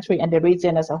of the country and the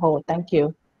region as a whole. Thank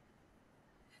you.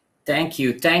 Thank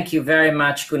you very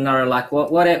much, Khun Naralak.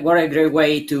 What a great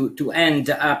way to end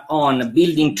up on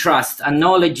building trust,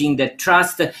 acknowledging that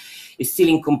trust is still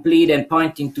incomplete and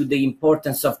pointing to the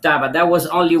importance of that. But that was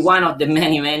only one of the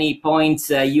many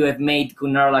points you have made,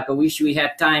 Khun Naralak. I wish we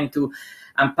had time to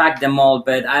unpack them all,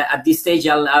 but at this stage,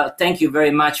 I'll thank you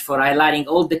very much for highlighting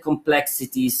all the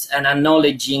complexities and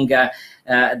acknowledging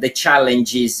the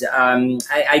challenges.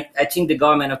 I think the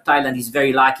government of Thailand is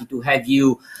very lucky to have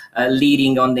you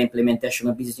leading on the implementation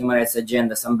of business human rights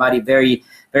agenda, somebody very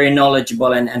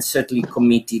knowledgeable and certainly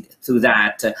committed to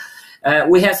that.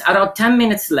 We have around 10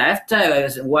 minutes left.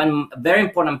 One very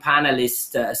important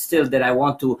panelist still that I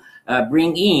want to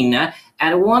bring in, and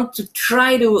I want to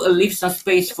try to leave some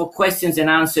space for questions and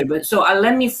answers. But so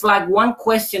let me flag one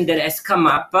question that has come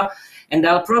up, and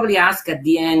I'll probably ask at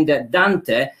the end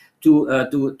Dante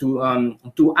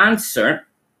to answer.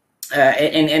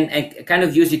 And kind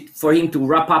of use it for him to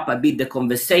wrap up a bit the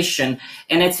conversation,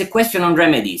 and it's a question on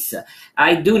remedies.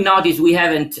 I do notice we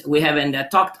haven't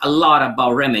talked a lot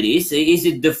about remedies. Is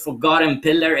it the forgotten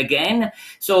pillar again?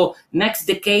 So next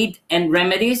decade and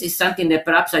remedies is something that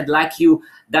perhaps I'd like you,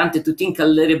 Dante, to think a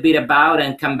little bit about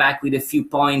and come back with a few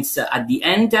points at the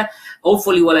end.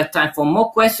 Hopefully we'll have time for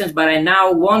more questions, but I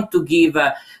now want to give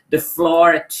the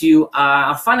floor to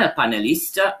our final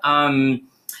panelist.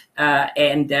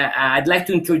 I'd like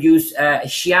to introduce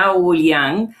Xiao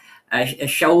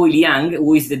Liang,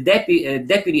 who is the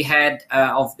deputy head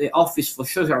of the Office for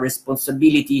Social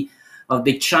Responsibility of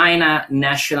the China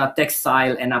National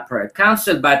Textile and Apparel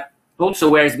Council, but also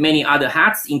wears many other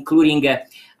hats, including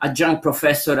adjunct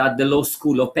professor at the Law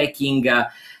School of Peking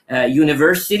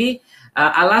University.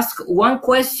 I'll ask one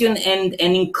question and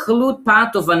include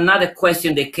part of another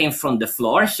question that came from the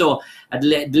floor. So at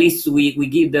least we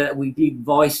give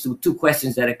voice to two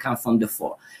questions that have come from the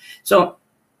floor. So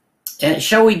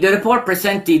the report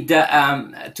presented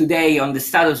today on the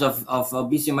status of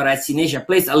business human rights in Asia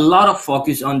placed a lot of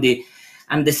focus on the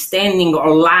understanding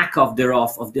or lack of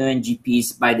thereof of the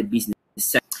UNGPs by the business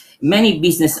sector. Many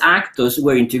business actors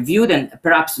were interviewed, and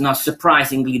perhaps not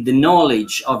surprisingly, the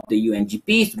knowledge of the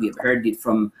UNGPs, we have heard it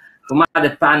from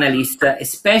other panelists,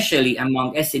 especially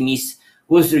among SMEs,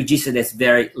 was registered as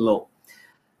very low.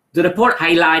 The report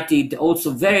highlighted also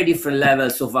very different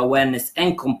levels of awareness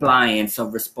and compliance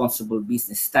of responsible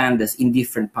business standards in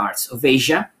different parts of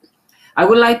Asia. I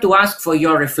would like to ask for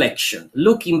your reflection.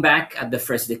 Looking back at the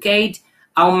first decade,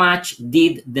 how much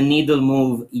did the needle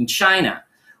move in China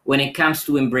when it comes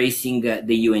to embracing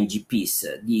the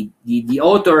UNGPs? The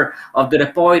author of the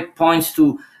report points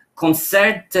to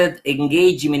concerted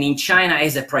engagement in China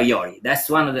as a priority. That's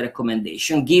one of the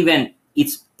recommendations, given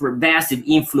its pervasive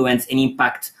influence and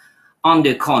impact on the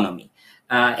economy.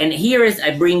 And here is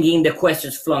I bring in the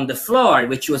questions from the floor,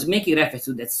 which was making reference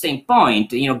to that same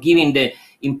point, given the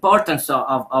importance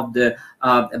of the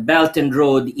Belt and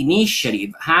Road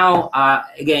Initiative. How,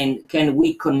 again, can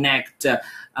we connect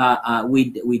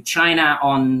with China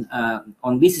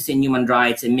on business and human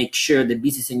rights and make sure that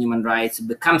business and human rights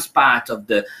becomes part of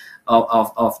the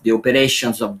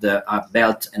operations of the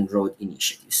Belt and Road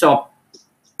Initiative? So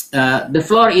the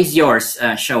floor is yours,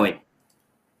 Xiao.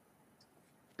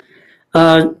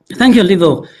 Thank you,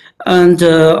 Livio, and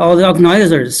all the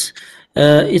organizers.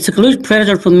 It's a great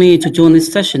pleasure for me to join this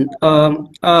session.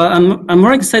 I'm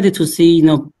very excited to see,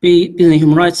 business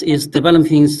human rights is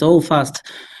developing so fast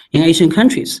in Asian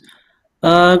countries.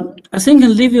 I think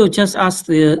Livio just asked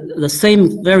the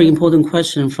same very important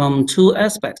question from two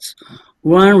aspects.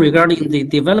 One regarding the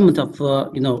development of,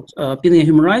 business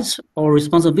human rights or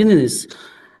responsibilities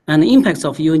and the impacts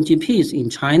of UNGPs in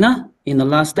China in the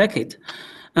last decade.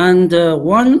 And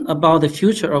one about the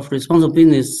future of responsible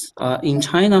business in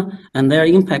China and their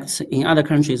impacts in other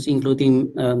countries,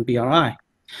 including BRI.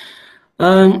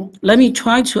 Let me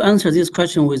try to answer this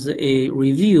question with a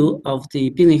review of the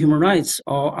business human rights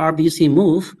or RBC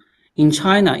move in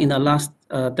China in the last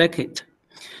decade.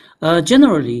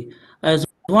 Generally, as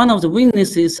one of the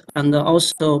witnesses and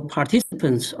also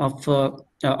participants of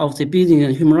the business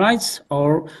and human rights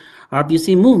or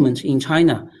RBC movement in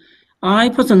China, I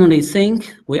personally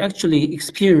think we actually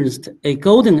experienced a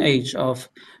golden age of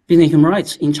business human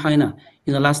rights in China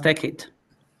in the last decade.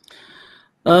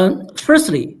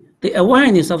 Firstly, the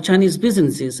awareness of Chinese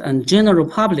businesses and general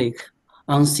public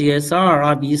on CSR,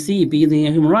 RBC, business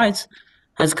and human rights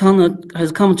has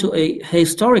come to a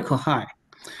historical high.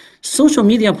 Social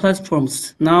media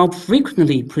platforms now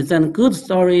frequently present good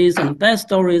stories and bad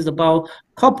stories about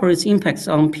corporate impacts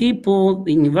on people,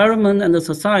 the environment, and the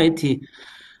society.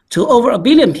 to over 1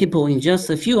 billion people in just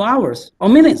a few hours or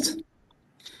minutes.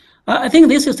 I think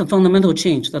this is a fundamental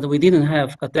change that we didn't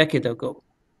have a decade ago.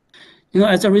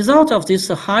 As a result of this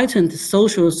heightened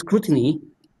social scrutiny,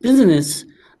 business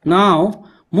now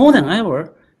more than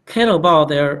ever care about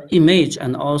their image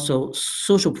and also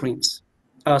social footprints.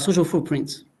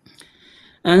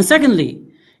 And secondly,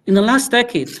 in the last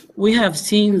decade, we have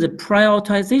seen the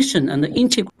prioritization and the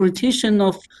integration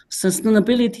of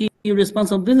sustainability,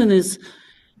 responsible business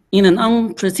in an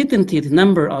unprecedented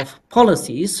number of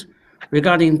policies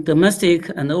regarding domestic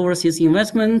and overseas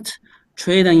investment,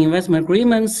 trade and investment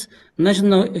agreements,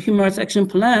 national human rights action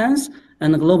plans,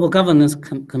 and global governance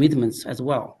commitments as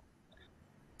well.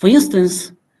 For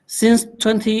instance, since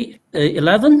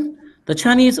 2011, the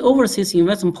Chinese overseas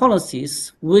investment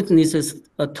policies witnesses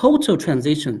a total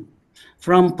transition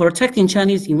from protecting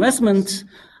Chinese investment,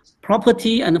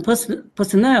 property, and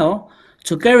personnel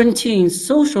to guaranteeing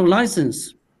social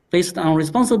license based on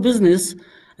responsible business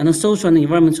and social and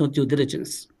environmental due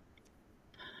diligence.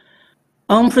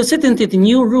 Unprecedented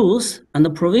new rules and the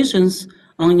provisions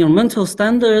on environmental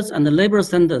standards and the labor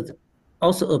standards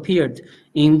also appeared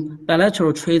in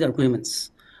bilateral trade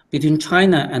agreements between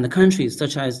China and the countries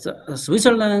such as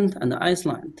Switzerland and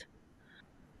Iceland.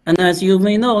 And as you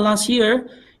may know, last year,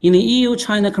 in the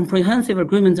EU-China Comprehensive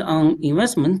Agreement on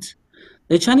Investment,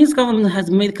 the Chinese government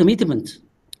has made commitment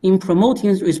in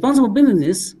promoting responsible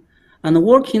business and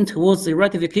working towards the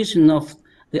ratification of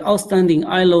the outstanding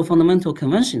ILO fundamental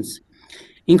conventions,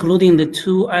 including the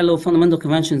 2 ILO fundamental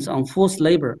conventions on forced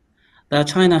labor that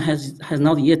China has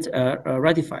not yet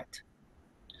ratified.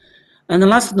 And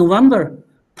last November,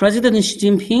 President Xi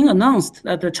Jinping announced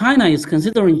that China is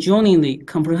considering joining the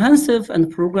Comprehensive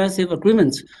and Progressive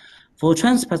Agreement for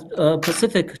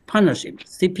Trans-Pacific Partnership,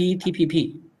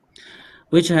 CPTPP,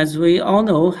 which, as we all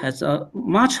know, has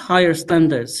much higher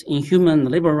standards in human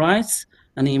labor rights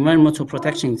and environmental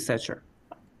protection, etc.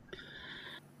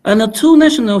 And the 2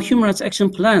 national human rights action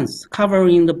plans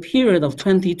covering the period of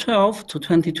 2012 to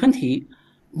 2020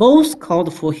 both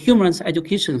called for human rights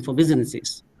education for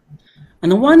businesses.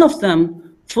 And one of them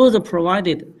further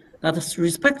provided that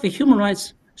respect for human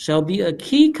rights shall be a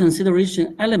key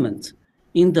consideration element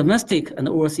in domestic and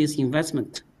overseas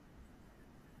investment.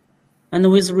 And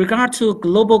with regard to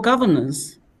global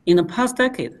governance, in the past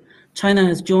decade, China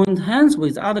has joined hands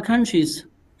with other countries,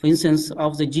 for instance,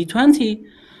 of the G20,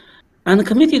 and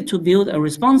committed to build a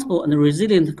responsible and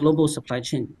resilient global supply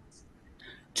chain.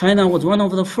 China was one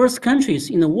of the first countries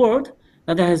in the world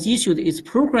that has issued its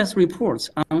progress reports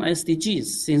on SDGs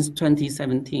since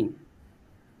 2017.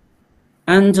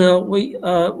 And we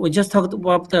just talked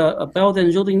about the Belt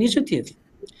and Road Initiative.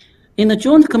 In the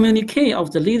joint communique of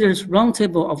the Leaders'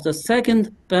 Roundtable of the Second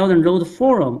Belt and Road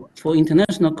Forum for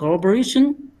International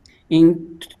Cooperation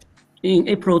in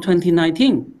April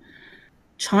 2019,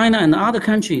 China and other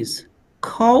countries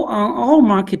call on all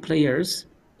market players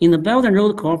in the Belt and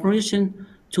Road Cooperation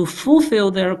to fulfill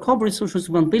their corporate social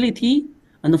responsibility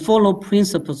and follow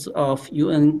principles of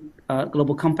UN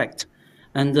Global Compact.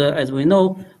 And as we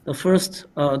know, the first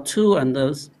 2 and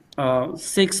the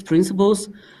 6 principles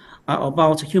are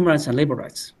about human rights and labor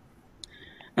rights.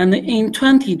 And in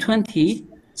 2020,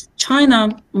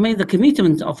 China made the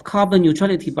commitment of carbon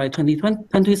neutrality by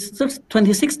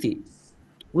 2060,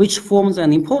 which forms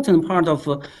an important part of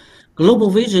a global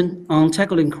vision on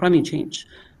tackling climate change.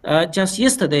 Just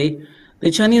yesterday,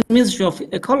 the Chinese Ministry of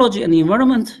Ecology and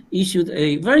Environment issued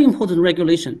a very important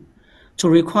regulation to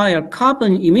require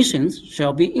carbon emissions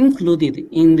shall be included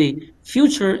in the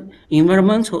future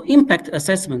environmental impact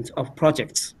assessment of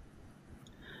projects.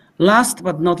 Last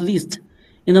but not least,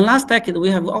 in the last decade, we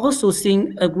have also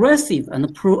seen aggressive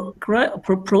and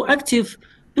proactive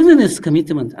business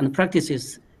commitment and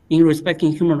practices in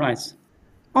respecting human rights,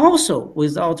 also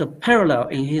without a parallel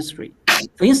in history.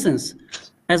 For instance,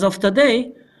 as of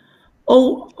today,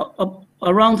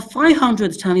 around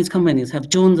 500 Chinese companies have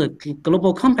joined the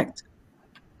Global Compact.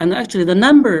 And actually, the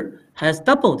number has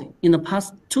doubled in the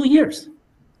past 2 years.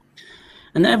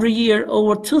 And every year,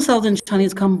 over 2,000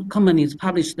 Chinese companies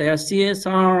publish their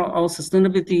CSR or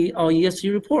sustainability or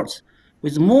ESG reports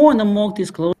with more and more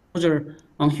disclosure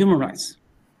on human rights.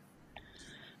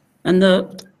 And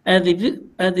at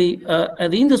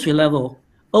the industry level,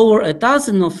 over a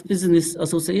dozen of business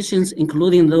associations,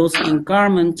 including those in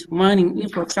garment, mining,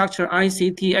 infrastructure,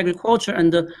 ICT, agriculture,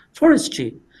 and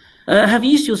forestry, have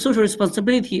issued social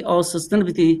responsibility or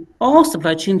sustainability or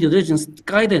supply chain due diligence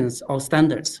guidance or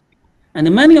standards. And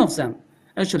many of them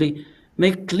actually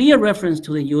make clear reference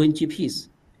to the UNGPs,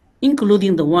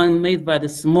 including the one made by the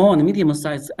Small and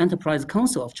Medium-Sized Enterprise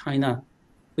Council of China,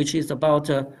 which is about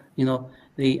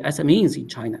the SMEs in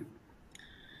China.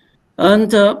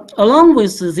 And along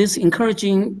with this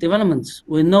encouraging developments,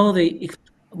 we know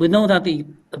that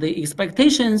the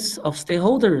expectations of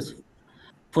stakeholders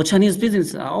for Chinese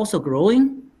business are also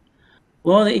growing,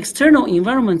 while the external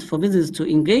environment for business to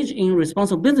engage in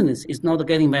responsible business is not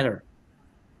getting better.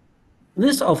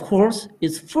 This, of course,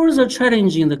 is further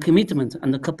challenging the commitment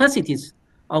and the capacities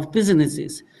of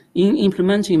businesses in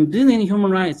implementing business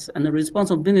human rights and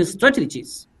responsible business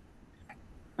strategies.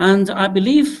 And I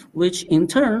believe, which in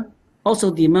turn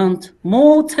also demand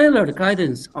more tailored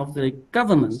guidance of the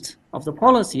government, of the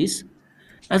policies,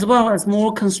 as well as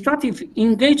more constructive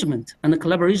engagement and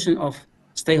collaboration of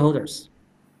stakeholders.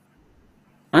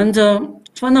 And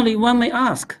finally, one may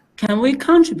ask, can we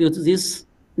contribute this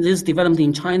development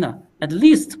in China, at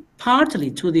least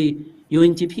partly, to the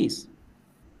UNGPs?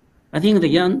 I think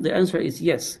the answer is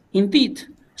yes. Indeed,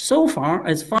 so far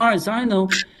as I know,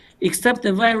 except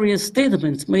the various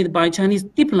statements made by Chinese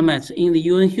diplomats in the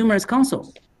UN Human Rights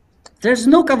Council, there's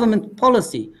no government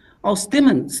policy or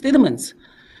statements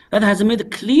that has made a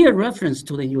clear reference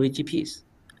to the UNGPs.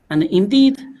 And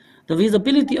indeed, the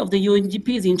visibility of the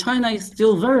UNGPs in China is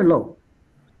still very low.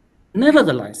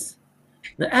 Nevertheless,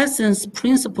 the essence,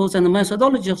 principles, and the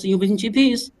methodology of the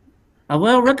UNGPs are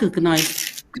well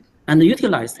recognized and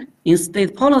utilized in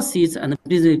state policies and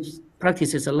business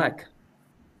practices alike.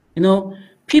 You know,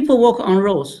 people walk on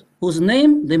roads whose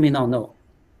name they may not know.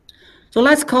 So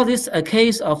let's call this a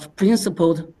case of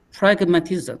principled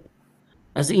pragmatism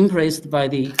as embraced by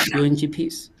the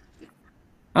UNGPs.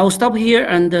 I will stop here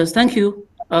and thank you.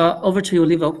 Over to you,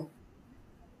 Livo.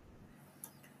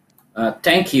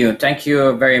 Thank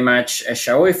you very much,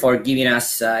 Xiaohui, for giving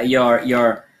us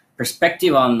your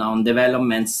perspective on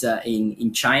developments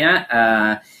in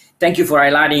China. Thank you for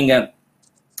highlighting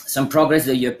some progress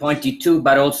that you pointed to,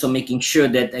 but also making sure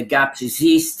that gaps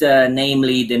exist,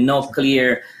 namely the no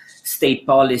clear state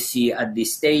policy at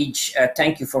this stage.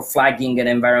 Thank you for flagging an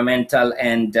environmental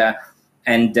and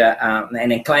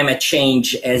climate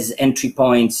change as entry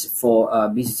points for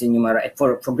business and human rights,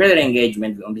 for greater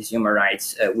engagement on business human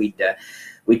rights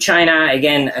with China.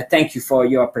 Again, thank you for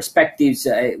your perspectives.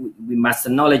 We must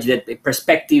acknowledge that the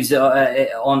perspectives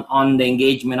on the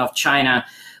engagement of China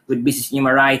with business and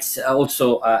human rights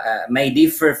also may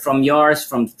differ from yours,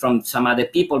 from some other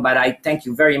people, but I thank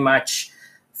you very much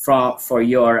for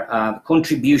your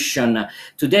contribution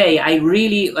today. I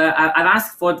really, I've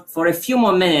asked for a few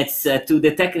more minutes to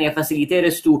the technical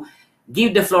facilitators to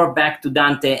give the floor back to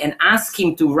Dante and ask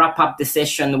him to wrap up the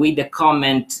session with a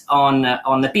comment on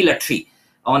the pillar 3,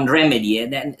 on remedy,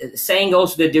 and then saying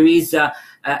also that there is a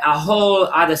whole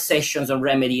other sessions on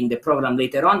remedy in the program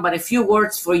later on, but a few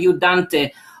words for you,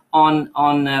 Dante, on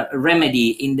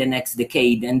remedy in the next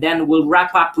decade, and then we'll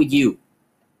wrap up with you.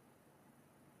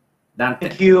 Dante.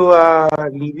 Thank you,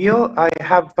 Livio. I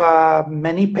have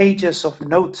many pages of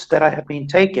notes that I have been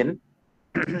taken.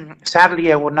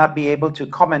 Sadly, I will not be able to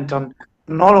comment on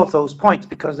all of those points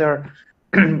because there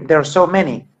are so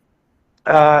many.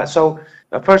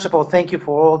 First of all, thank you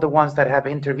for all the ones that have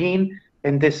intervened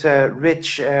in this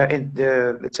rich,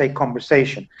 let's say,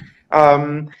 conversation.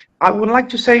 I would like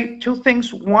to say two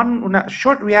things. One, a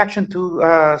short reaction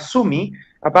to Sumi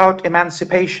about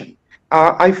emancipation.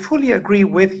 I fully agree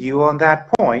with you on that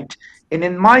point, and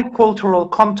in my cultural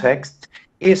context,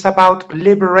 it's about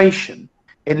liberation.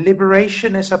 And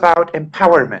liberation is about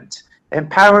empowerment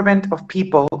of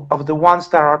people, of the ones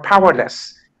that are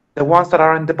powerless, the ones that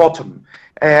are in the bottom.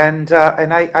 And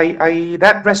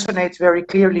that resonates very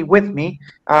clearly with me.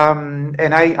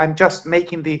 And I'm just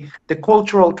making the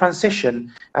cultural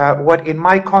transition, what in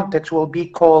my context will be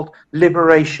called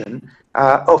liberation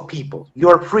of people.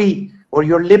 You're free, or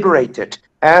you're liberated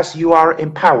as you are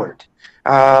empowered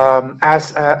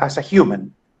as a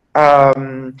human.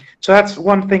 So that's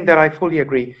one thing that I fully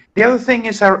agree. The other thing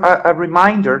is a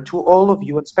reminder to all of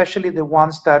you, especially the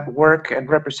ones that work and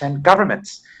represent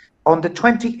governments. On the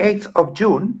 28th of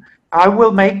June, I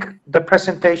will make the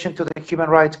presentation to the Human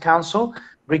Rights Council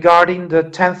regarding the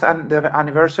 10th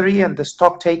anniversary and the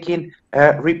stock-taking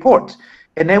report.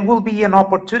 And there will be an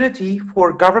opportunity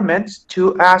for governments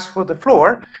to ask for the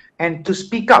floor and to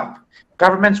speak up.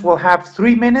 Governments will have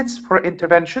 3 minutes for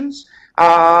interventions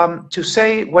to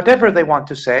say whatever they want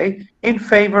to say, in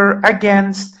favor,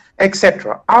 against,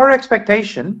 etc. Our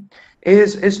expectation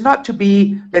is not to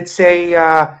be, let's say,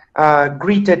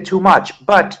 greeted too much,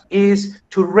 but is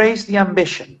to raise the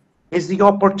ambition, is the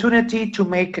opportunity to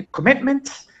make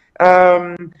commitments,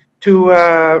 to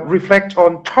reflect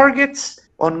on targets,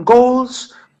 on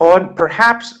goals, on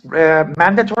perhaps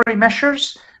mandatory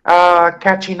measures,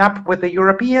 catching up with the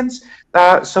Europeans.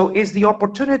 So is the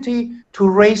opportunity to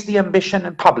raise the ambition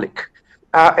in public.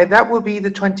 And that will be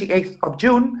the 28th of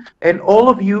June. And all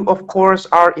of you, of course,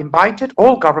 are invited.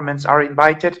 All governments are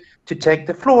invited to take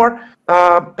the floor.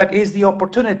 But is the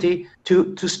opportunity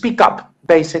to speak up,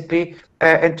 basically,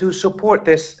 and to support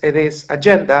this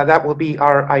agenda. That will be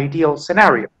our ideal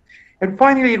scenario. And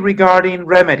finally, regarding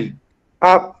Remedy,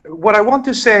 what I want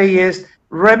to say is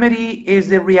Remedy is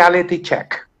the reality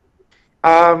check.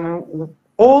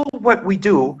 All what we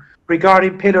do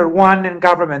regarding Pillar 1 in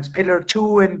governments, Pillar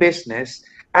 2 in business,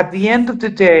 at the end of the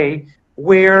day,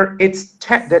 where it's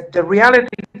the reality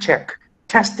check,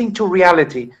 testing to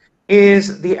reality,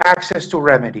 is the access to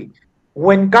Remedy.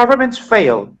 When governments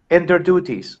fail in their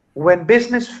duties, when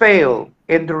business fail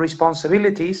in their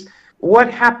responsibilities,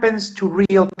 what happens to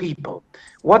real people?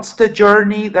 What's the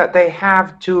journey that they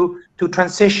have to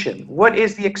transition? What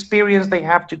is the experience they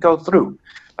have to go through?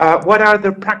 What are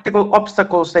the practical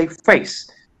obstacles they face?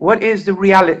 What is the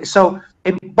reality? So,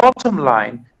 in bottom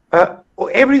line,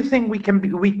 everything we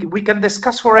can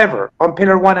discuss forever on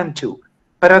Pillar 1 and 2.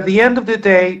 But at the end of the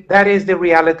day, that is the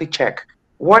reality check.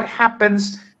 What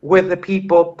happens with the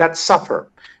people that suffer?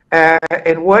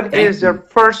 And what is their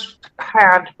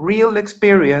first-hand real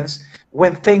experience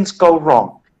when things go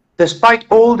wrong? Despite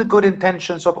all the good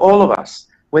intentions of all of us,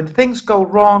 when things go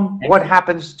wrong, what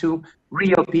happens to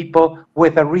real people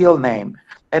with a real name?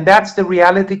 And that's the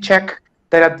reality check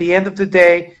that at the end of the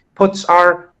day puts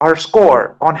our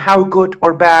score on how good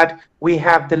or bad we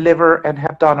have delivered and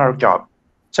have done our job.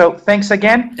 So thanks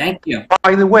again. Thank you.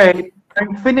 By the way,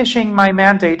 I'm finishing my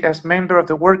mandate as member of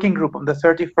the working group on the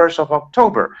 31st of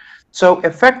October. So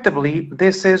effectively,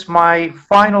 this is my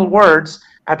final words,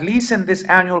 at least in this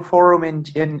annual forum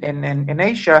in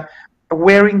Asia,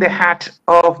 wearing the hat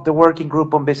of the Working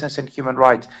Group on Business and Human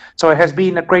Rights. So it has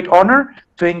been a great honor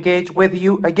to engage with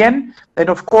you again. And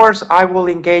of course, I will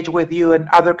engage with you in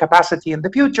other capacity in the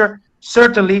future,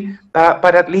 certainly,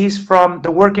 but at least from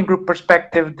the Working Group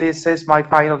perspective, this is my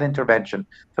final intervention.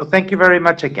 So thank you very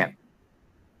much again.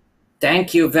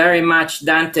 Thank you very much,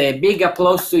 Dante. Big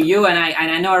applause to you. And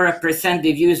I know I represent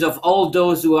the views of all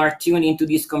those who are tuned into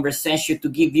this conversation to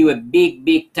give you a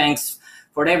big thanks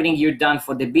for everything you've done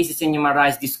for the business and human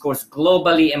rights discourse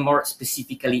globally and more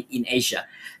specifically in Asia.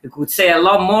 We could say a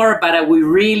lot more, but we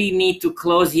really need to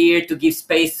close here to give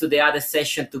space to the other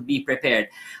session to be prepared.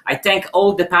 I thank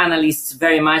all the panelists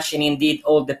very much and indeed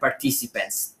all the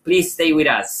participants. Please stay with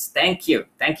us. Thank you.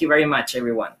 Thank you very much,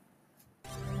 everyone.